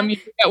 Yeah. You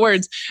forget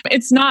words.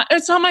 It's not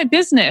my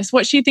business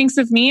what she thinks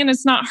of me, and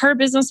it's not her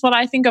business what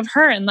I think of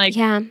her. And like,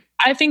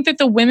 I think that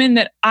the women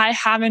that I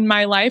have in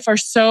my life are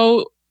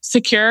so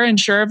secure and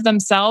sure of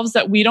themselves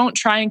that we don't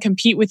try and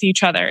compete with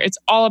each other. It's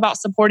all about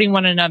supporting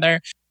one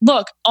another.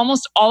 Look,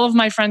 almost all of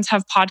my friends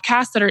have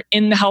podcasts that are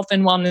in the health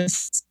and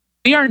wellness.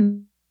 We are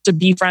to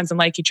be friends and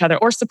like each other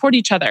or support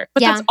each other.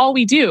 But that's all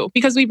we do,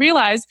 because we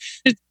realize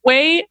it's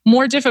way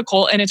more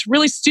difficult and it's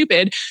really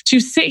stupid to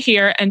sit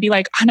here and be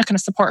like, I'm not going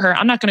to support her.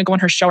 I'm not going to go on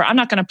her show, or I'm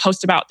not going to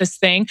post about this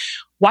thing.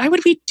 Why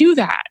would we do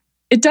that?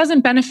 It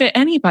doesn't benefit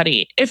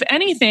anybody. If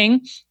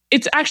anything,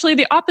 it's actually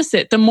the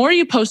opposite. The more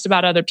you post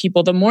about other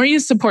people, the more you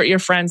support your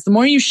friends, the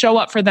more you show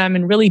up for them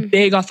in really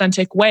big,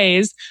 authentic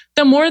ways,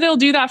 the more they'll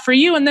do that for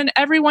you. And then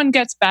everyone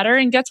gets better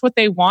and gets what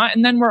they want.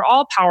 And then we're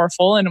all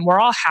powerful and we're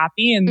all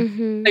happy.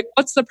 And like,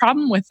 what's the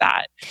problem with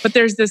that? But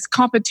there's this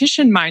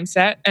competition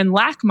mindset and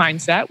lack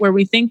mindset where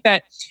we think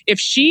that if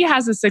she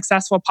has a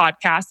successful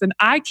podcast, then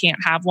I can't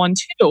have one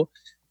too.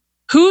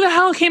 Who the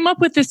hell came up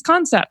with this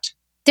concept?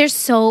 There's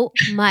so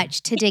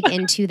much to dig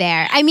into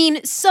there. I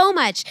mean, so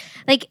much.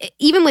 Like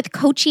even with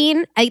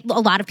coaching, a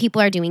lot of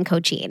people are doing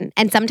coaching.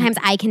 And sometimes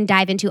I can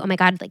dive into, oh my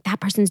God, like that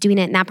person's doing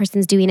it and that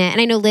person's doing it.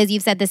 And I know, Liz,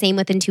 you've said the same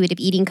with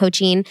intuitive eating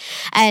coaching.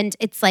 And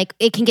it's like,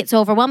 it can get so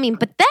overwhelming.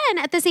 But then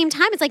at the same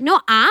time, it's like,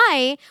 no,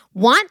 I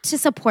want to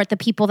support the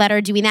people that are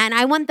doing that. And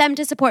I want them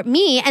to support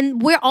me.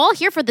 And we're all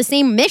here for the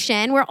same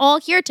mission. We're all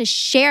here to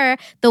share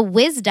the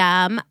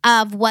wisdom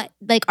of what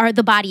like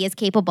the body is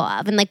capable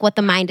of and like what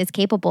the mind is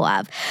capable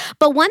of.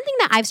 But one thing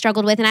that I've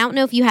struggled with, and I don't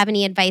know if you have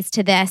any advice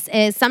to this,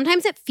 is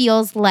sometimes it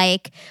feels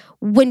like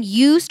when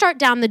you start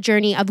down the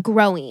journey of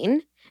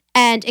growing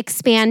and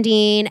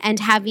expanding and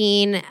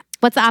having,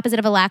 what's the opposite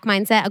of a lack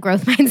mindset? A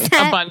growth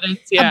mindset. Abundance,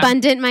 yeah.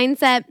 Abundant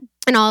mindset.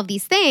 And all of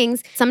these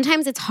things,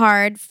 sometimes it's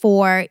hard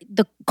for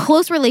the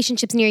close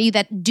relationships near you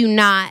that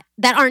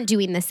aren't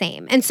doing the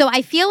same. And so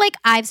I feel like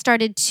I've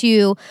started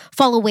to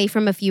fall away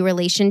from a few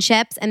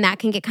relationships, and that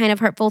can get kind of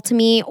hurtful to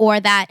me, or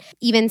that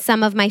even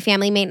some of my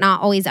family may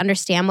not always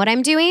understand what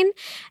I'm doing.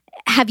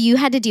 Have you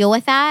had to deal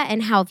with that,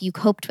 and how have you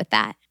coped with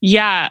that?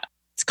 Yeah,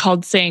 it's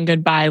called saying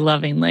goodbye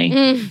lovingly.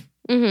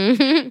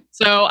 Mm-hmm.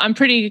 So I'm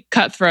pretty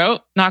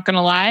cutthroat, not going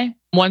to lie.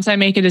 Once I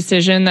make a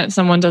decision that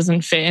someone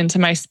doesn't fit into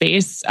my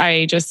space,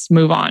 I just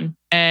move on.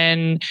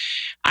 And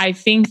I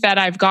think that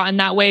I've gotten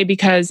that way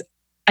because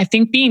I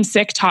think being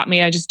sick taught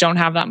me I just don't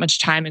have that much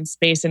time and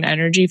space and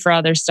energy for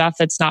other stuff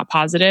that's not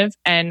positive.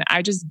 And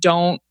I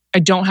don't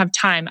have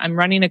time. I'm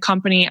running a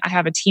company. I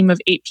have a team of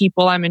 8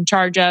 people I'm in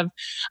charge of.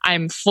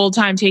 I'm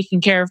full-time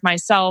taking care of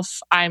myself.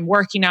 I'm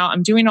working out.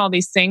 I'm doing all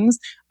these things.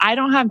 I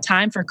don't have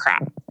time for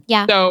crap.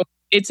 Yeah. So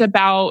it's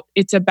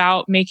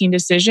about making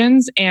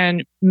decisions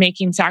and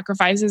making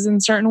sacrifices in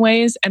certain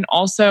ways. And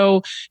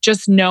also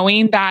just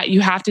knowing that you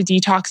have to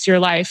detox your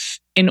life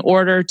in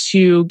order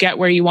to get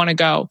where you want to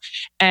go.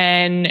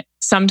 And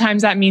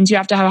sometimes that means you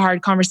have to have a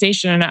hard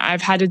conversation. And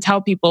I've had to tell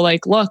people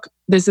like, look,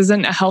 this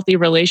isn't a healthy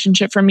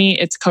relationship for me.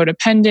 It's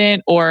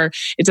codependent, or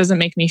it doesn't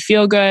make me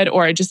feel good,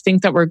 or I just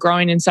think that we're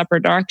growing in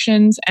separate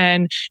directions.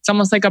 And it's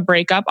almost like a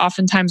breakup,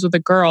 oftentimes with a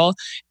girl.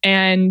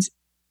 And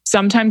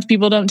sometimes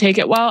people don't take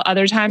it well.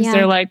 Other times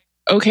they're like,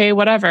 okay,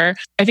 whatever.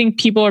 I think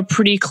people are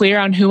pretty clear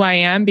on who I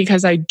am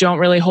because I don't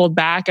really hold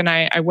back and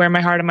I wear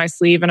my heart on my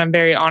sleeve and I'm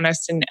very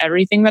honest in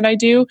everything that I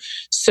do.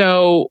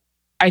 So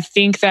I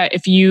think that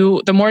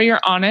the more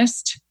you're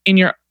honest in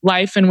your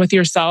life and with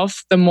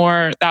yourself, the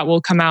more that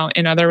will come out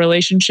in other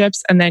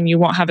relationships. And then you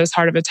won't have as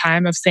hard of a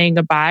time of saying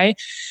goodbye.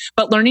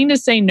 But learning to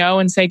say no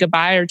and say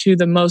goodbye are two of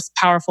the most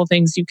powerful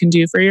things you can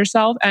do for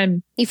yourself.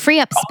 And you free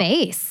up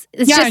space.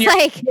 It's just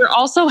like you're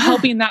also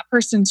helping that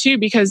person too,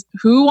 because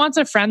who wants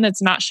a friend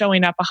that's not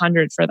showing up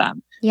 100 for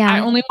them? Yeah. I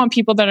only want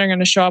people that are going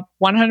to show up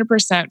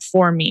 100%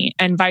 for me,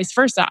 and vice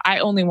versa. I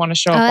only want to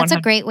show up 100%. That's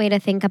a great way to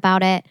think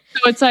about it.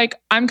 So it's like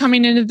I'm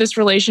coming into this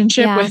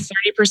relationship with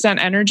 30%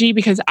 energy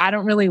because I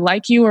don't really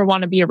like you or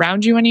want to be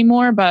around you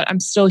anymore, but I'm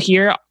still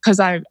here because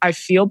I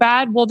feel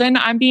bad. Well, then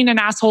I'm being an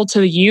asshole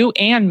to you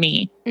and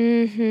me.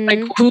 Mm-hmm.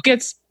 Like, who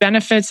gets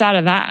benefits out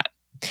of that?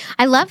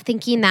 I love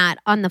thinking that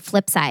on the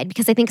flip side,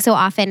 because I think so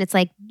often it's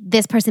like,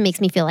 this person makes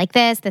me feel like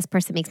this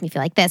person makes me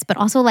feel like this, but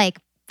also like,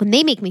 when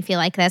they make me feel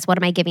like this, what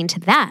am I giving to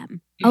them?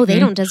 Mm-hmm. Oh, they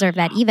don't deserve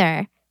that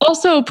either.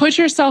 Also, put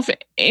yourself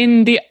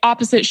in the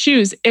opposite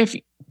shoes. If,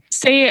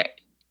 say,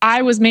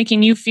 I was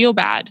making you feel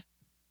bad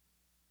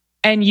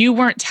and you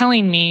weren't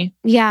telling me,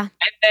 and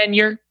then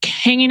you're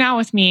hanging out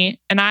with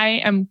me and I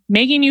am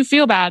making you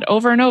feel bad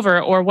over and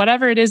over, or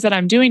whatever it is that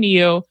I'm doing to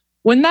you,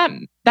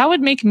 wouldn't that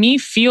would make me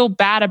feel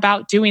bad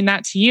about doing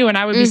that to you. And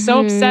I would be so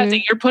upset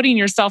that you're putting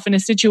yourself in a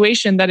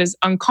situation that is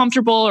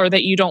uncomfortable or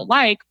that you don't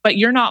like, but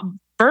you're not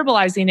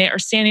verbalizing it or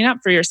standing up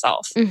for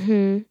yourself.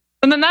 And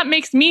then that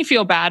makes me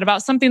feel bad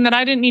about something that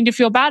I didn't need to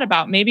feel bad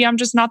about. Maybe I'm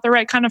just not the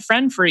right kind of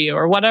friend for you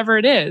or whatever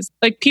it is.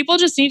 Like, people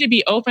just need to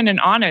be open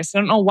and honest. I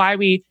don't know why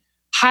we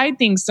hide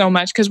things so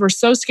much because we're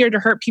so scared to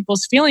hurt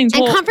people's feelings.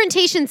 And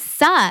confrontation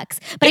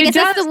sucks. But I guess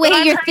that's the way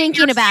you're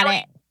thinking about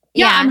it.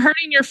 Yeah, I'm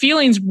hurting your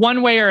feelings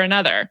one way or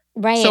another.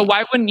 Right. So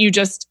why wouldn't you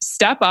just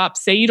step up,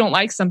 say you don't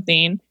like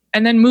something,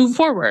 and then move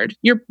forward?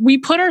 We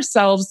put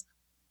ourselves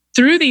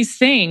through these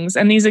things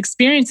and these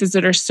experiences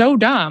that are so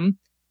dumb.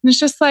 And it's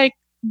just like,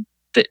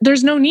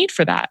 there's no need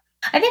for that.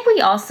 I think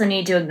we also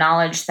need to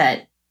acknowledge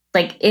that,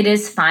 like, it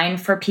is fine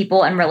for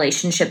people and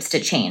relationships to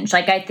change.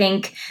 Like, I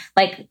think,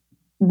 like,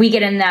 we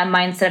get in that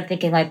mindset of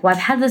thinking, like, well,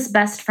 I've had this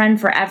best friend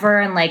forever,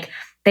 and like,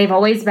 they've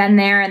always been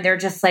there, and they're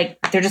just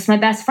my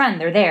best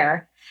friend. They're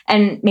there.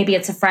 And maybe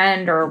it's a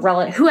friend or a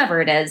relative, whoever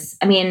it is.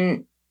 I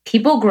mean,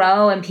 people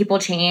grow and people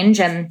change.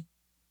 And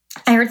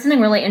I heard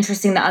something really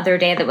interesting the other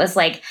day that was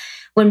like,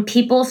 when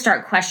people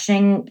start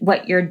questioning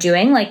what you're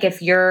doing, like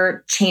if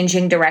you're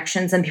changing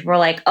directions and people are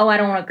like, oh, I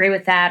don't agree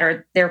with that,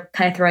 or they're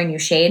kind of throwing you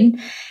shade,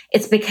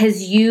 it's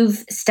because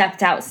you've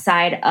stepped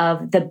outside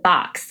of the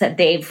box that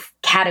they've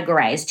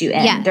categorized you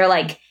in. Yeah. They're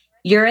like,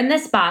 you're in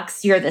this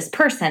box, you're this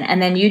person,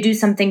 and then you do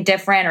something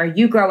different or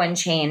you grow and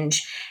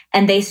change,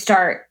 and they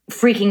start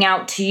freaking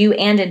out to you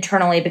and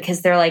internally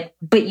because they're like,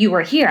 but you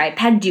were here. I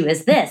pegged you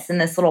as this in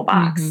this little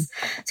box.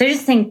 So I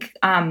just think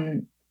I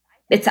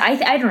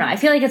don't know. I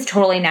feel like it's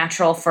totally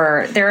natural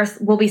there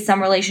will be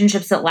some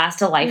relationships that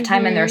last a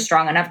lifetime and they're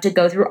strong enough to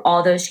go through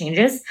all those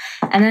changes.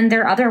 And then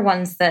there are other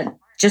ones that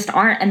just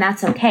aren't, and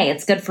that's okay.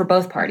 It's good for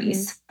both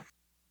parties.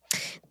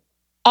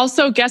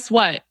 Also, guess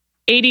what?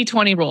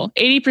 80-20 rule.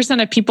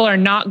 80% of people are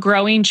not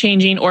growing,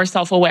 changing, or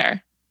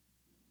self-aware.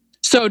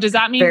 So does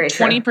that mean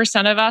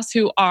 20% of us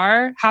who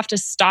have to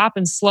stop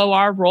and slow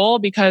our roll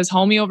because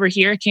homie over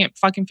here can't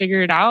fucking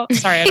figure it out?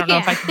 Sorry, I don't know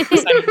if I can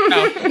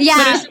say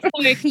Yeah,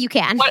 like, you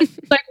can.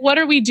 What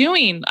are we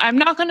doing? I'm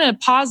not going to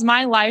pause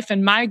my life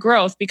and my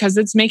growth because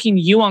it's making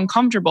you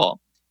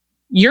uncomfortable.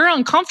 You're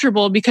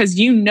uncomfortable because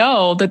you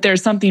know that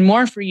there's something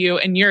more for you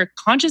and you're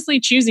consciously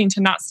choosing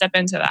to not step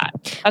into that.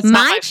 That's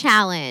my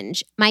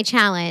challenge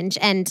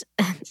and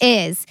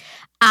is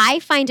I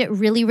find it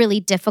really, really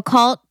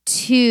difficult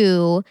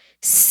to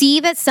see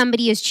that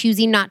somebody is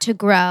choosing not to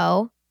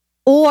grow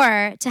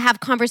or to have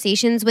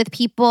conversations with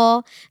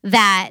people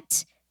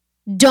that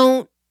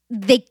don't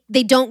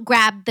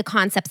grab the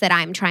concepts that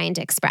I'm trying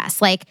to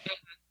express. Like,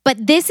 but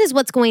this is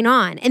what's going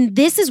on and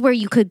this is where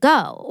you could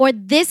go, or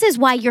this is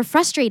why you're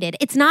frustrated.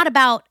 It's not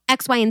about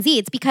X, Y, and Z.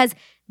 It's because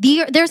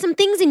there are some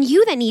things in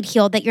you that need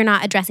healed that you're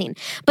not addressing.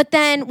 But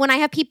then when I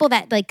have people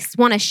that like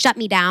want to shut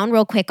me down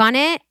real quick on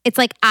it, it's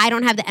like I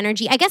don't have the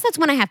energy. I guess that's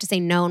when I have to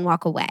say no and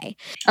walk away.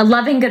 A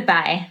loving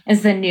goodbye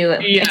is the new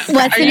expression.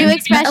 What's the new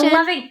expression?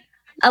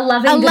 A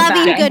loving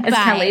goodbye, as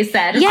Kelly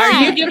said. Yeah.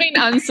 Are you giving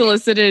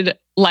unsolicited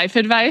life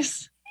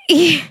advice?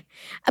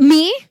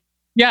 Me?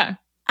 Yeah.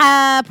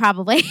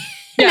 Probably.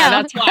 Yeah, no.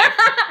 That's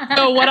why.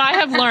 So what I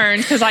have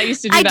learned, because I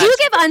used to do that. I do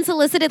give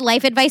unsolicited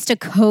life advice to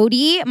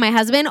Cody, my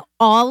husband,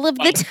 all of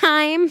the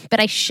time, but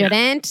I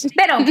shouldn't.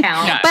 They don't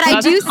count. Yeah, but I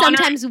do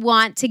sometimes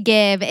want to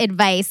give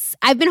advice.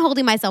 I've been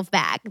holding myself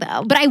back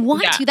though, but I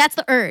want to. That's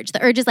the urge.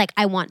 The urge is like,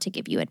 I want to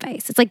give you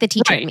advice. It's like the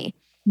teacher in me.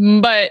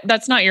 But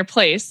that's not your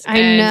place. I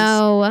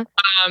know.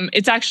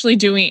 It's actually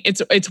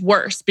it's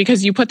worse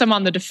because you put them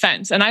on the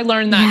defense. And I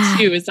learned that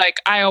too. It's like,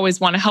 I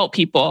always want to help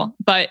people,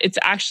 but it's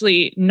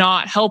actually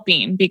not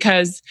helping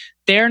because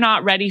they're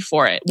not ready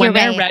for it. When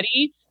they're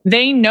ready,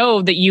 they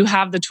know that you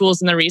have the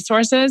tools and the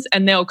resources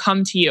and they'll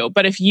come to you.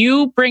 But if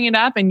you bring it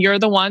up and you're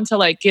the one to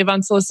like give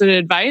unsolicited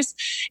advice,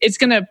 it's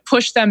going to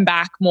push them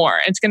back more.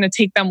 It's going to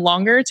take them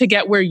longer to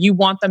get where you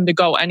want them to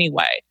go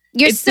anyway.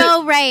 You're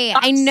so right.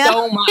 I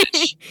know so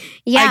much.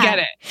 Yeah. I get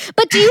it.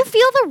 But do you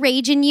feel the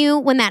rage in you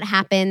when that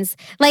happens?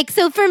 Like,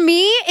 so for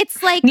me,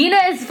 it's like Nina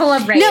is full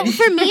of rage. No,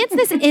 for me, it's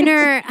this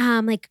inner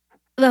like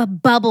a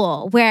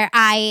bubble where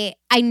I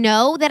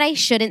know that I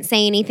shouldn't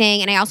say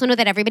anything, and I also know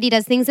that everybody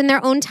does things in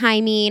their own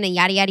timing and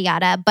yada yada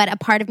yada. But a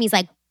part of me is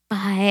like,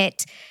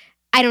 but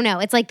I don't know.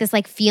 It's like this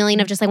like feeling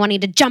of just like wanting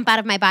to jump out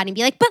of my body and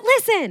be like, but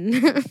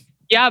listen.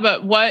 Yeah,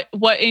 but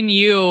what in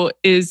you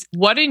is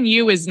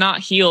not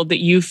healed that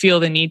you feel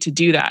the need to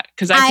do that?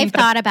 Because I've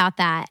thought about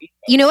that.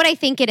 You know what I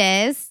think it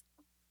is?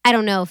 I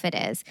don't know if it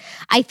is.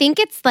 I think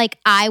it's like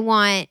I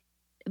want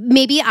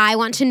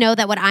to know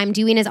that what I'm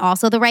doing is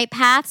also the right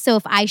path. So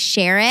if I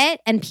share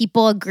it and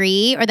people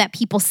agree or that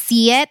people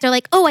see it, they're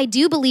like, oh, I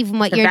do believe in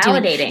what you're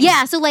doing.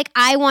 Yeah. So like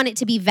I want it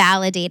to be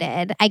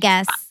validated, I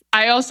guess.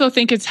 I also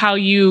think it's how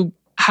you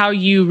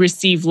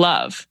receive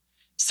love.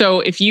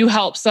 So if you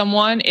help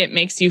someone, it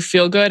makes you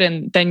feel good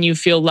and then you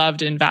feel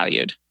loved and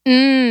valued.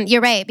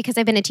 You're right, because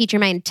I've been a teacher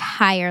my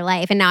entire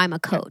life and now I'm a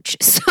coach.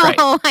 So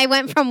I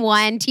went from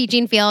one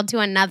teaching field to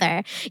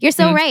another. You're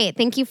so right.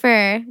 Thank you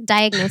for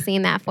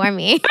diagnosing that for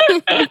me,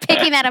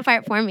 picking that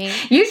apart for me.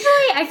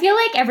 Usually I feel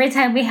like every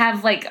time we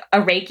have like a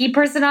Reiki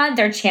person on,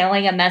 they're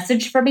channeling a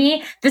message for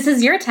me. This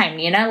is your time,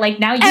 Nina. Like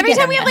now you every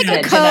time we have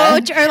like a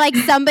coach or like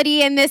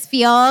somebody in this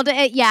field,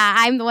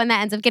 I'm the one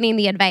that ends up getting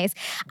the advice.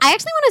 I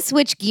actually want to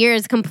switch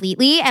gears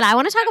completely and I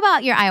want to talk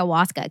about your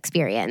ayahuasca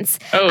experience.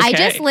 Okay. I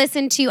just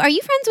listened to, are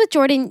you friends with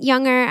Jordan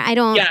Younger?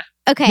 Yeah.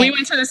 Okay. We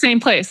went to the same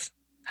place.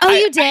 Oh,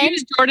 you did? I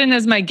use Jordan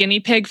as my guinea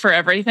pig for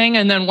everything.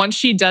 And then once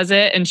she does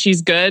it and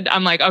she's good,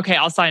 I'm like, okay,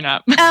 I'll sign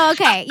up. Oh,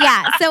 okay.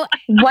 Yeah. So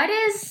what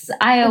is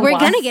ayahuasca? We're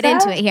going to get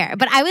into it here.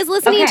 But I was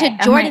listening to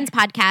Jordan's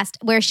podcast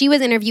where she was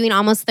interviewing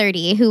Almost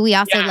 30, who we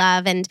also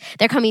love. And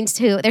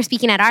they're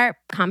speaking at our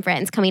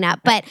conference coming up.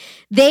 But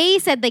they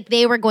said like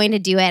they were going to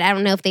do it. I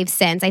don't know if they've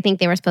since. I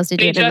think they were supposed to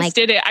do it in like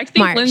did it. I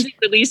think March. Lindsay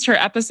released her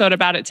episode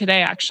about it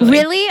today, actually.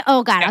 Really?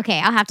 Oh, God. Yeah. Okay.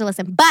 I'll have to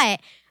listen.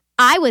 But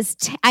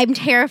I'm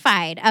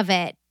terrified of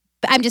it.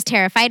 I'm just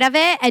terrified of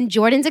it. And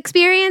Jordan's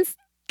experience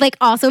like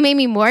also made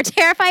me more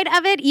terrified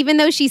of it, even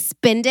though she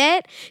spinned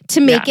it to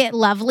make it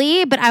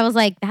lovely. But I was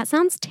like, that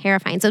sounds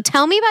terrifying. So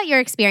tell me about your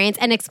experience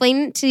and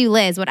explain to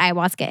Liz what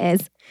ayahuasca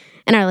is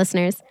and our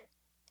listeners.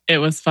 It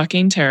was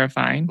fucking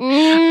terrifying.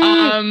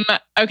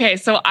 Okay,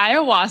 so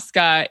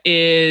ayahuasca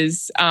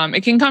is,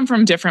 it can come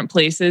from different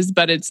places,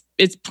 but it's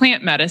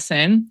plant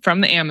medicine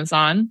from the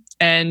Amazon.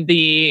 And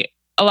a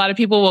lot of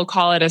people will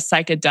call it a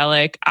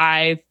psychedelic.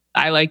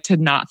 I like to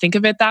not think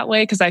of it that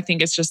way because I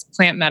think it's just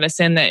plant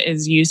medicine that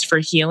is used for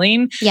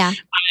healing. Yeah.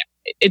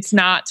 It's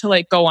not to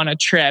like go on a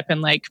trip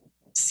and like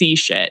see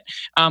shit.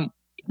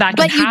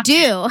 But you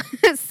do.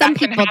 Some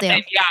people do.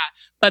 Yeah.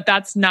 But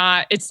it's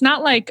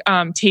not like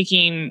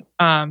taking,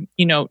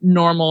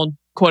 normal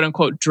quote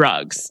unquote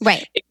drugs.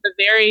 Right.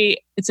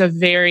 It's a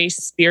very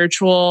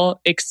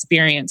spiritual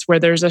experience where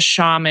there's a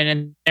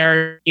shaman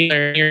and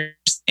you're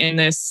in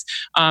this,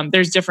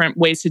 there's different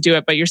ways to do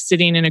it, but you're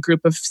sitting in a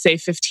group of say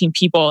 15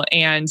 people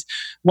and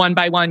one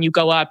by one you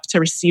go up to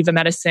receive the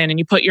medicine and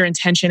you put your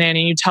intention in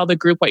and you tell the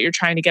group what you're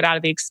trying to get out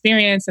of the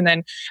experience. And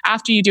then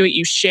after you do it,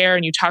 you share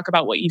and you talk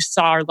about what you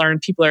saw or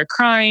learned. People are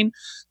crying.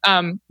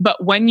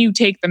 But when you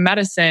take the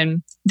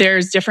medicine,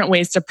 there's different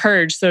ways to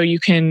purge. So you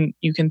can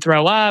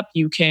throw up,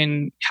 you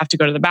can have to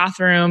go to the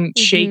bathroom,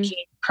 shaking,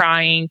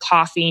 crying,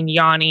 coughing,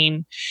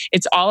 yawning.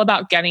 It's all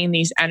about getting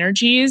these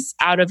energies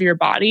out of your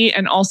body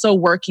and also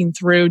working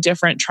through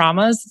different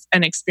traumas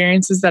and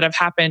experiences that have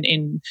happened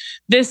in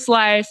this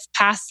life,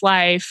 past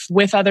life,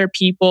 with other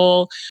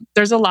people.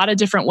 There's a lot of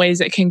different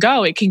ways it can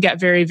go. It can get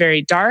very,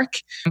 very dark.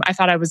 I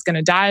thought I was going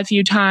to die a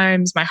few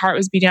times. My heart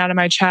was beating out of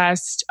my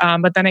chest.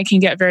 But then it can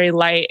get very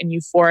light and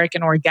euphoric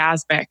and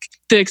orgasmic.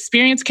 The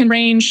experience can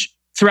range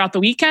throughout the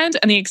weekend,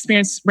 and the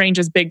experience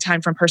ranges big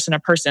time from person to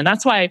person.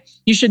 That's why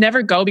you should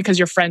never go because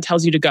your friend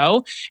tells you to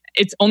go.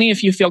 It's only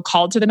if you feel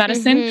called to the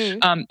medicine.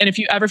 And if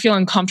you ever feel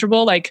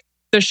uncomfortable, like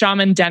the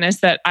shaman Dennis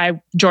that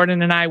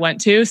Jordan and I went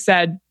to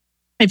said,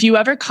 if you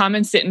ever come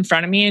and sit in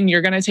front of me and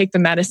you're going to take the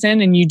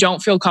medicine and you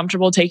don't feel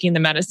comfortable taking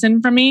the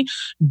medicine from me,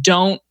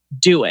 don't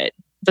do it.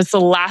 That's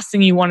the last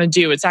thing you want to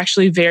do. It's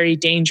actually very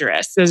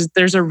dangerous.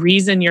 There's a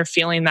reason you're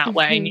feeling that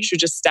way and you should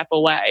just step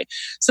away.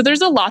 So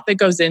there's a lot that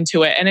goes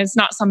into it and it's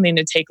not something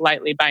to take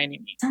lightly by any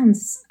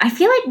means. I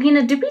feel like,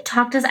 Nina, I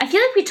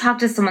feel like we talked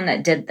to someone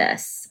that did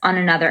this on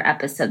another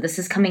episode. This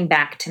is coming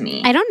back to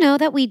me. I don't know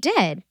that we did.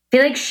 I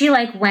feel like she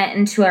went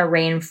into a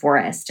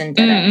rainforest and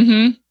did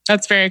it.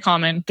 That's very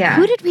common. Yeah.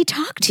 Who did we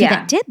talk to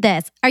that did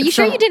this? Are you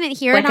sure you didn't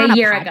hear it on a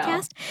year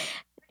podcast? Ago.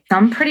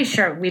 I'm pretty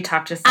sure we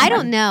talked to someone. I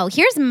don't know.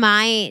 Here's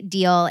my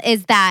deal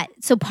is that,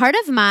 so part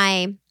of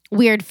my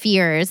weird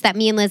fears that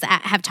me and Liz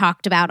have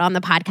talked about on the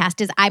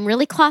podcast is I'm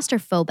really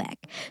claustrophobic.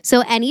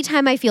 So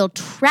anytime I feel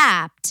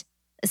trapped,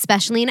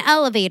 especially in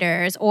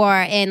elevators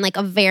or in like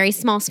a very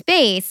small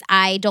space,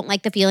 I don't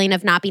like the feeling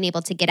of not being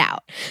able to get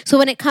out. So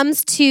when it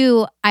comes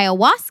to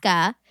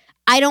ayahuasca,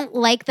 I don't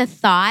like the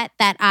thought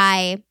that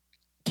I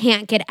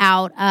can't get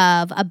out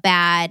of a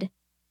bad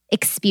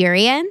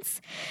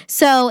experience.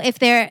 So if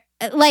they're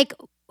like,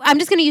 I'm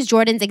just going to use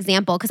Jordan's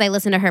example because I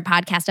listened to her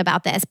podcast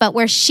about this, but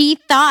where she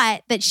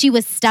thought that she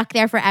was stuck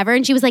there forever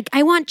and she was like,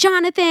 I want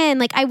Jonathan.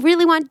 Like, I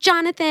really want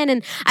Jonathan.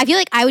 And I feel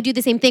like I would do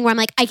the same thing where I'm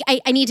like,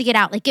 I need to get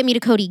out. Like, get me to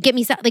Cody, get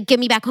me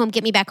back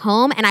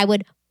home. And I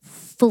would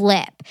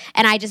flip.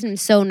 And I just am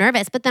so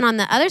nervous. But then on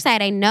the other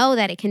side, I know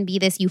that it can be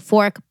this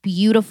euphoric,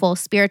 beautiful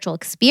spiritual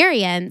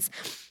experience.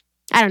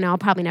 I don't know. I'll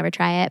probably never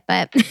try it,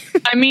 but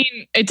I mean,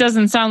 it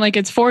doesn't sound like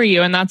it's for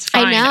you, and that's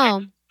fine. I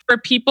know. For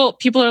people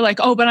are like,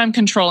 oh, but I'm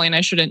controlling. I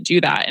shouldn't do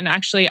that. And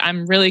actually,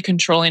 I'm really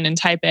controlling in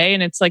type A,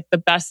 and it's like the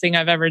best thing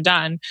I've ever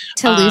done.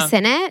 To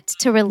loosen it,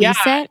 to release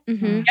it.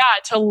 Mm-hmm.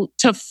 Yeah,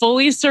 to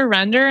fully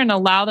surrender and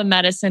allow the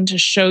medicine to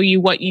show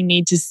you what you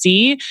need to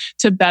see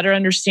to better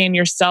understand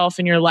yourself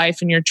and your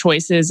life and your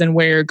choices and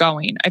where you're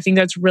going. I think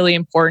that's really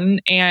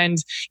important. And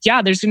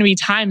yeah, there's going to be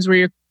times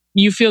where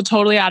you feel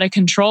totally out of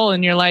control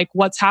and you're like,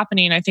 what's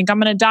happening? I think I'm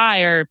going to die,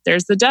 or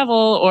there's the devil,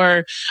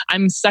 or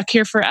I'm stuck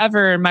here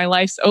forever and my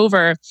life's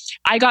over.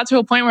 I got to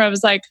a point where I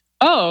was like,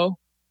 oh,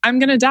 I'm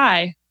going to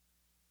die.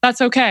 That's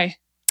okay.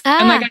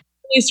 And like, I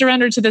really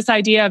surrendered to this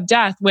idea of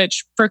death,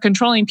 which for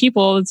controlling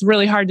people, it's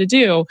really hard to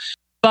do.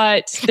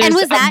 But and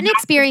was that an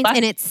experience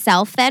in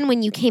itself then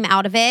when you came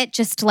out of it?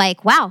 Just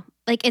like, wow,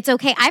 like it's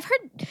okay. I've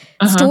heard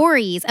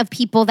stories of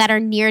people that are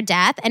near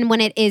death, and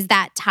when it is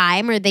that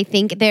time, or they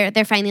think they're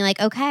finally like,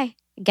 okay,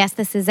 I guess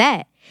this is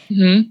it.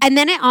 Mm-hmm. And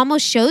then it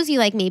almost shows you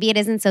like maybe it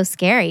isn't so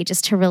scary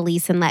just to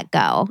release and let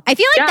go. I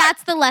feel like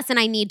that's the lesson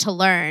I need to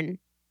learn.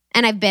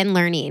 And I've been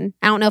learning.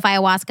 I don't know if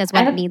ayahuasca is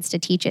what needs to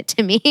teach it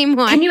to me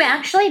more. Can you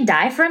actually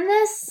die from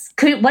this?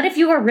 What if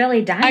you were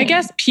really dying? I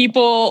guess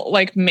people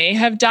like may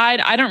have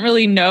died. I don't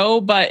really know,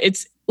 but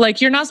it's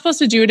like you're not supposed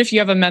to do it if you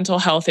have a mental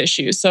health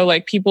issue. So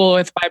like people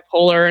with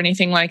bipolar or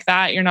anything like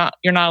that, you're not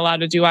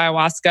allowed to do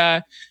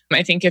ayahuasca.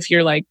 I think if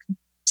you're like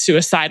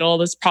suicidal,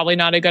 that's probably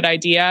not a good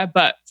idea.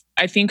 But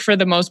I think for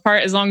the most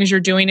part, as long as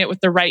you're doing it with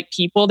the right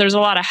people, there's a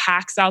lot of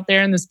hacks out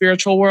there in the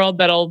spiritual world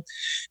that'll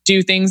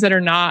do things that are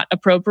not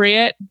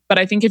appropriate. But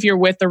I think if you're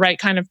with the right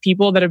kind of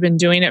people that have been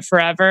doing it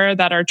forever,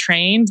 that are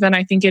trained, then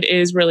I think it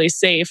is really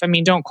safe. I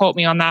mean, don't quote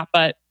me on that,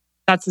 but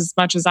that's as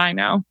much as I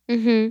know.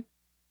 Mm-hmm.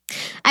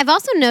 I've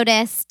also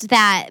noticed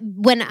that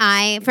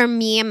for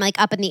me, I'm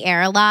like up in the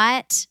air a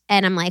lot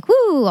and I'm like,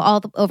 woo,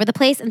 over the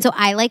place. And so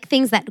I like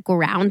things that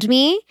ground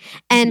me.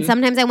 And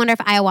sometimes I wonder if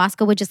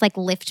ayahuasca would just like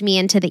lift me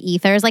into the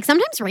ethers. Like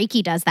sometimes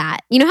Reiki does that.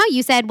 You know how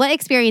you said, what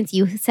experience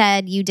you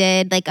said you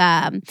did, like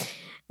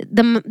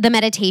the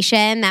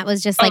meditation that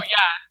was just like,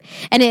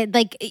 and it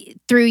like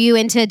threw you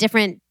into a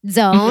different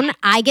zone.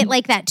 I get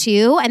like that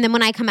too. And then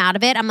when I come out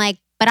of it, I'm like,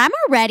 but I'm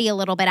already a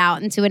little bit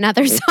out into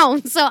another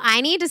zone. So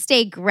I need to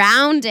stay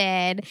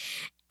grounded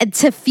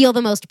to feel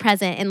the most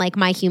present in like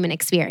my human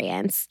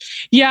experience.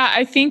 Yeah,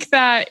 I think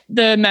that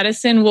the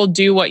medicine will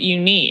do what you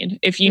need.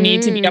 If you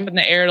need to be up in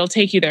the air, it'll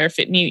take you there.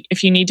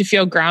 If you need to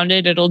feel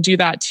grounded, it'll do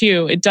that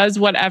too. It does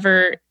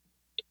whatever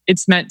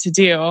it's meant to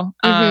do.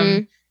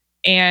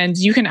 And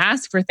you can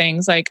ask for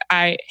things like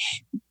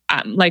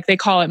like they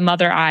call it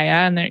Mother Aya,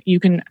 and you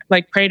can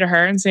like pray to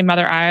her and say,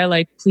 Mother Aya,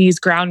 like, please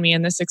ground me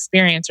in this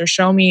experience, or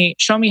show me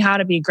how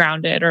to be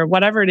grounded, or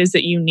whatever it is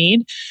that you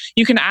need.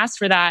 You can ask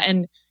for that.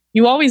 And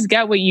you always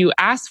get what you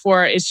ask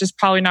for. It's just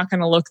probably not going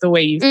to look the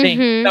way you think.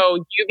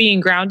 So you being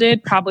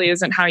grounded probably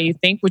isn't how you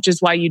think, which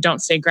is why you don't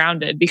stay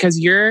grounded, because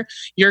your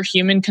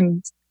human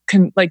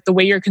like the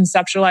way you're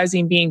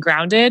conceptualizing being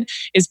grounded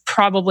is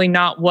probably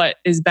not what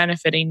is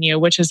benefiting you,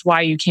 which is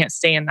why you can't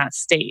stay in that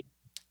state.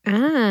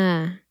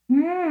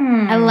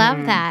 I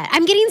love that.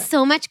 I'm getting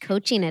so much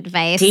coaching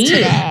advice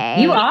today.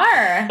 You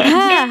are.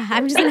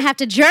 I'm just going to have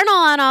to journal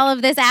on all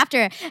of this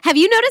after. Have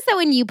you noticed that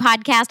when you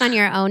podcast on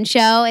your own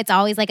show, it's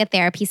always like a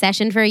therapy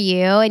session for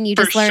you, and you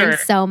just learn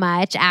so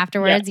much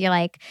afterwards? Yeah. You're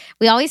like,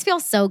 we always feel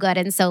so good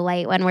and so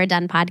light when we're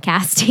done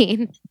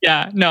podcasting.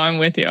 Yeah, no, I'm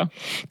with you.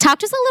 Talk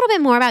to us a little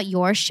bit more about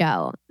your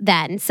show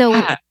then.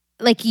 So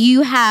like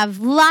you have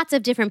lots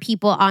of different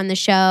people on the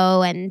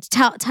show, and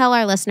tell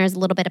our listeners a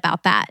little bit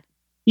about that.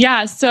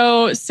 Yeah,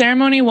 so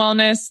Ceremony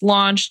Wellness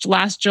launched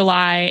last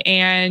July,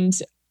 and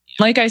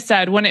like I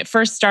said, when it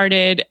first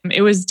started,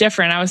 it was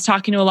different. I was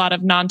talking to a lot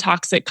of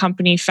non-toxic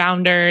company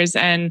founders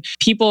and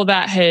people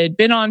that had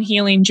been on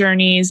healing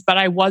journeys, but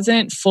I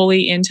wasn't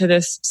fully into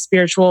this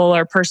spiritual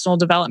or personal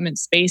development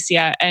space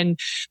yet. And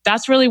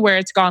that's really where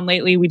it's gone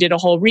lately. We did a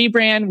whole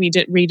rebrand. We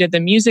redid the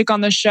music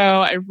on the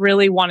show. I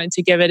really wanted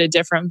to give it a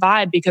different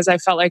vibe because I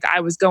felt like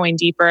I was going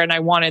deeper, and I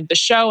wanted the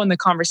show and the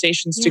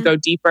conversations to go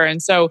deeper.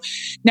 And so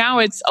now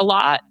it's a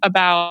lot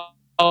about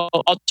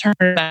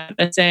alternative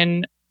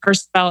medicine,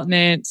 personal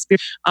development,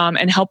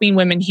 and helping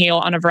women heal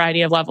on a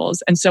variety of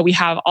levels. And so we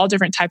have all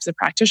different types of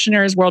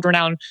practitioners,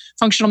 world-renowned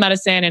functional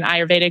medicine and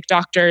Ayurvedic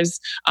doctors,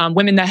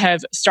 women that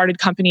have started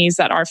companies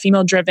that are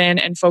female-driven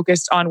and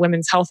focused on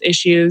women's health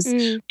issues,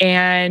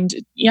 and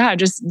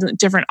just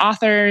different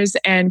authors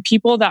and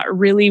people that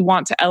really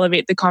want to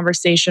elevate the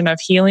conversation of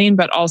healing,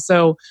 but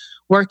also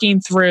working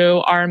through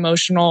our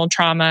emotional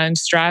trauma and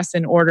stress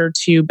in order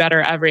to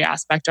better every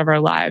aspect of our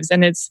lives.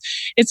 And it's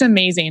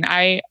amazing.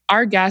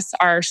 Our guests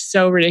are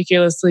so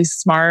ridiculously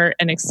smart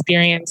and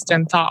experienced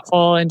and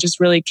thoughtful and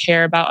just really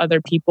care about other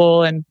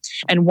people and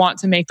want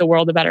to make the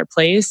world a better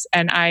place.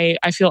 And I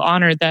feel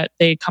honored that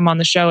they come on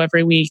the show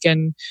every week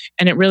and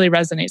it really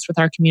resonates with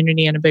our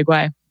community in a big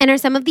way. And are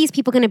some of these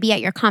people going to be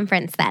at your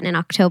conference then in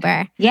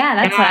October? Yeah,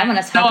 that's what I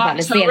want to talk about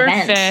is the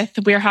event. October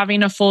 5th, we're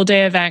having a full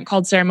day event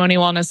called Ceremony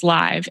Wellness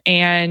Live.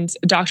 And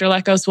Dr.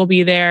 Lekos will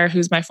be there,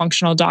 who's my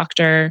functional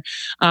doctor,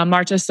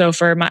 Marta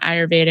Sofer, my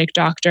Ayurvedic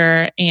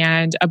doctor,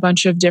 and a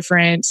bunch of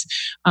different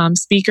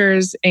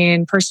speakers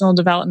in personal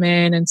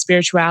development and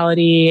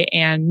spirituality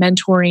and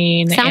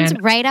mentoring. Sounds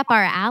right up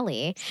our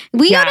alley.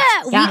 We go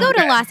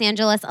to Los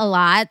Angeles a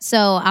lot,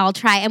 so I'll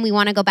try, and we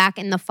want to go back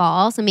in the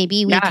fall, so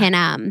maybe we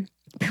can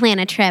plan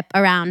a trip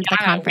around the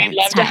conference. We'd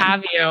love to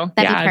have you.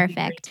 That'd be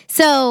perfect.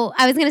 So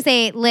I was going to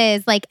say,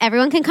 Liz, like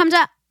everyone can come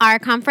to our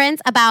conference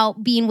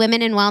about being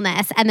women in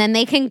wellness, and then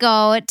they can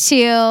go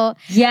to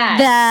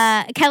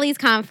the Kelly's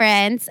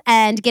conference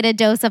and get a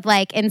dose of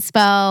like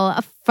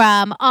inspo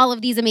from all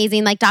of these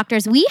amazing like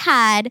doctors. We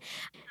had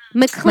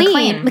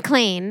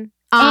McLean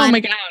on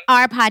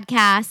our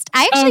podcast.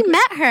 I actually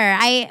met her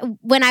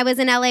when I was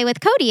in LA with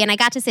Cody, and I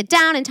got to sit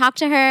down and talk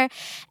to her.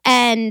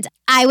 And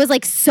I was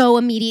like so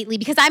immediately,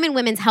 because I'm in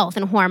women's health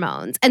and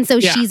hormones. And so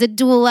she's a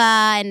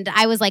doula, and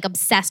I was like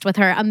obsessed with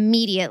her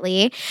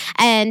immediately.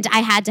 And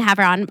I had to have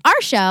her on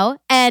our show.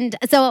 And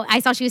so I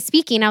saw she was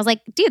speaking. I was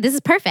like, dude, this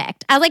is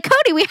perfect. I was like,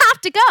 Cody, we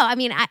have to go. I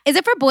mean, is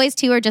it for boys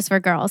too or just for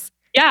girls?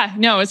 Yeah,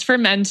 no, it's for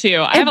men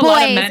too. I have a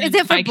lot of men. Is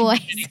it for boys?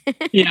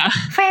 Yeah.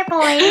 For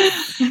boys.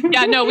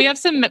 Yeah, no, we have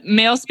some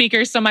male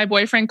speakers. So my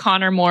boyfriend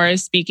Connor Moore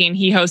is speaking.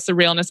 He hosts the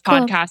Realness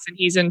podcast and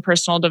he's in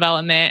personal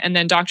development. And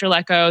then Dr.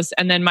 Lekos,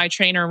 and then my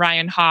trainer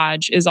Ryan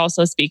Hodge is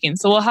also speaking.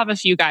 So we'll have a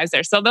few guys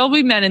there. So there'll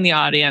be men in the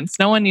audience.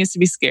 No one needs to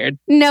be scared.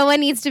 No one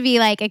needs to be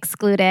like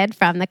excluded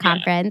from the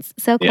conference.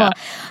 So cool. Yeah.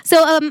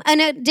 So in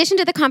addition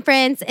to the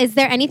conference, is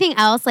there anything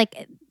else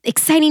like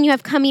exciting you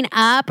have coming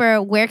up,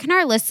 or where can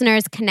our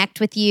listeners connect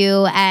with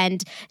you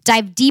and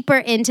dive deeper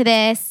into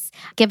this?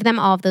 Give them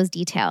all of those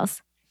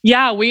details.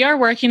 Yeah, we are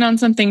working on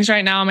some things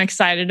right now I'm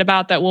excited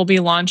about that we'll be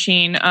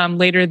launching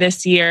later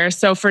this year.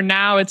 So for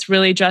now, it's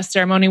really just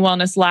Ceremony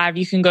Wellness Live.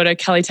 You can go to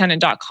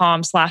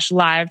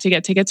kellytennant.com/live to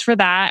get tickets for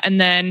that.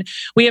 And then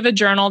we have a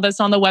journal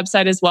that's on the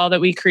website as well that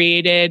we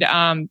created.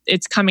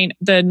 It's coming,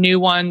 the new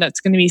one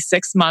that's going to be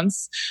 6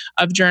 months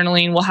of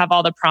journaling. We'll have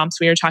all the prompts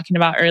we were talking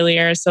about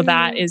earlier. So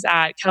that is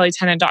at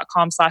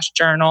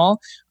kellytennant.com/journal.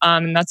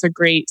 And that's a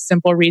great,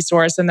 simple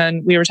resource. And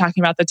then we were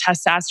talking about the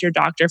test to ask your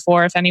doctor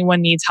for if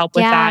anyone needs help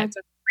with that. It's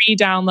a free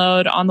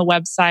download on the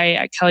website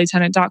at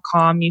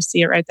kellytennant.com. You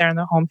see it right there on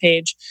the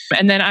homepage.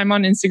 And then I'm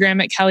on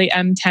Instagram at Kelly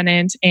M.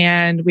 Tennant.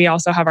 And we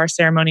also have our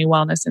Ceremony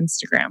Wellness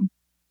Instagram.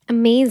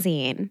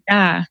 Amazing.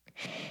 Yeah.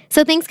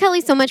 So thanks,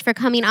 Kelly, so much for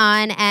coming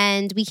on.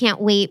 And we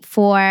can't wait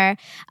for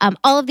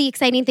all of the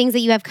exciting things that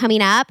you have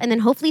coming up. And then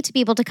hopefully to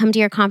be able to come to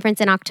your conference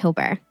in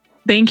October.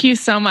 Thank you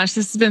so much.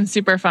 This has been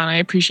super fun. I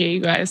appreciate you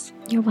guys.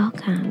 You're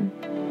welcome.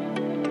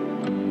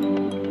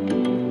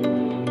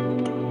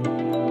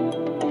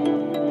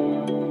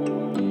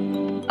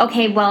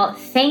 Okay, well,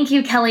 thank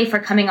you, Kelly, for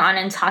coming on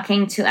and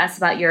talking to us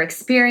about your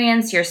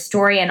experience, your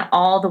story, and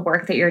all the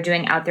work that you're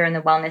doing out there in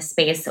the wellness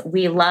space.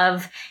 We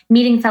love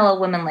meeting fellow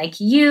women like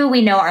you.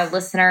 We know our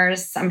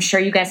listeners, I'm sure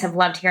you guys have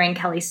loved hearing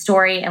Kelly's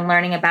story and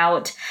learning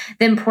about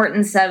the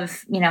importance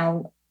of,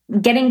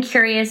 getting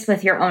curious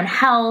with your own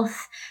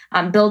health,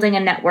 building a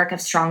network of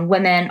strong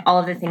women, all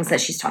of the things that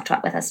she's talked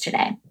about with us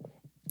today.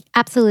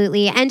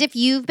 Absolutely. And if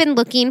you've been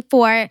looking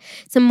for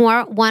some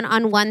more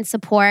one-on-one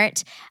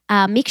support,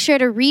 make sure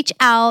to reach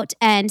out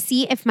and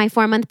see if my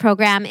 4-month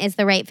program is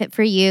the right fit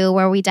for you,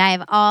 where we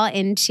dive all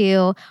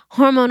into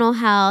hormonal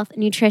health,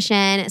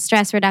 nutrition,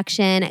 stress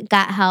reduction,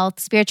 gut health,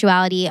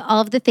 spirituality, all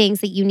of the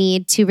things that you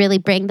need to really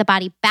bring the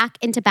body back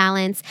into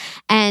balance.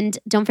 And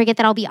don't forget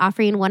that I'll be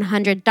offering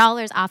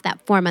 $100 off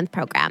that 4-month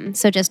program.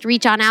 So just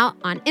reach on out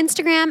on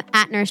Instagram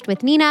at Nourished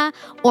with Nina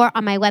or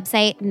on my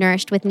website,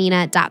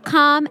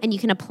 nourishedwithnina.com, and you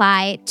can apply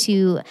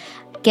to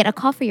get a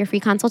call for your free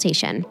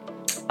consultation.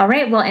 All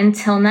right. Well,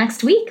 until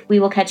next week, we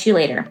will catch you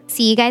later.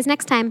 See you guys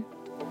next time.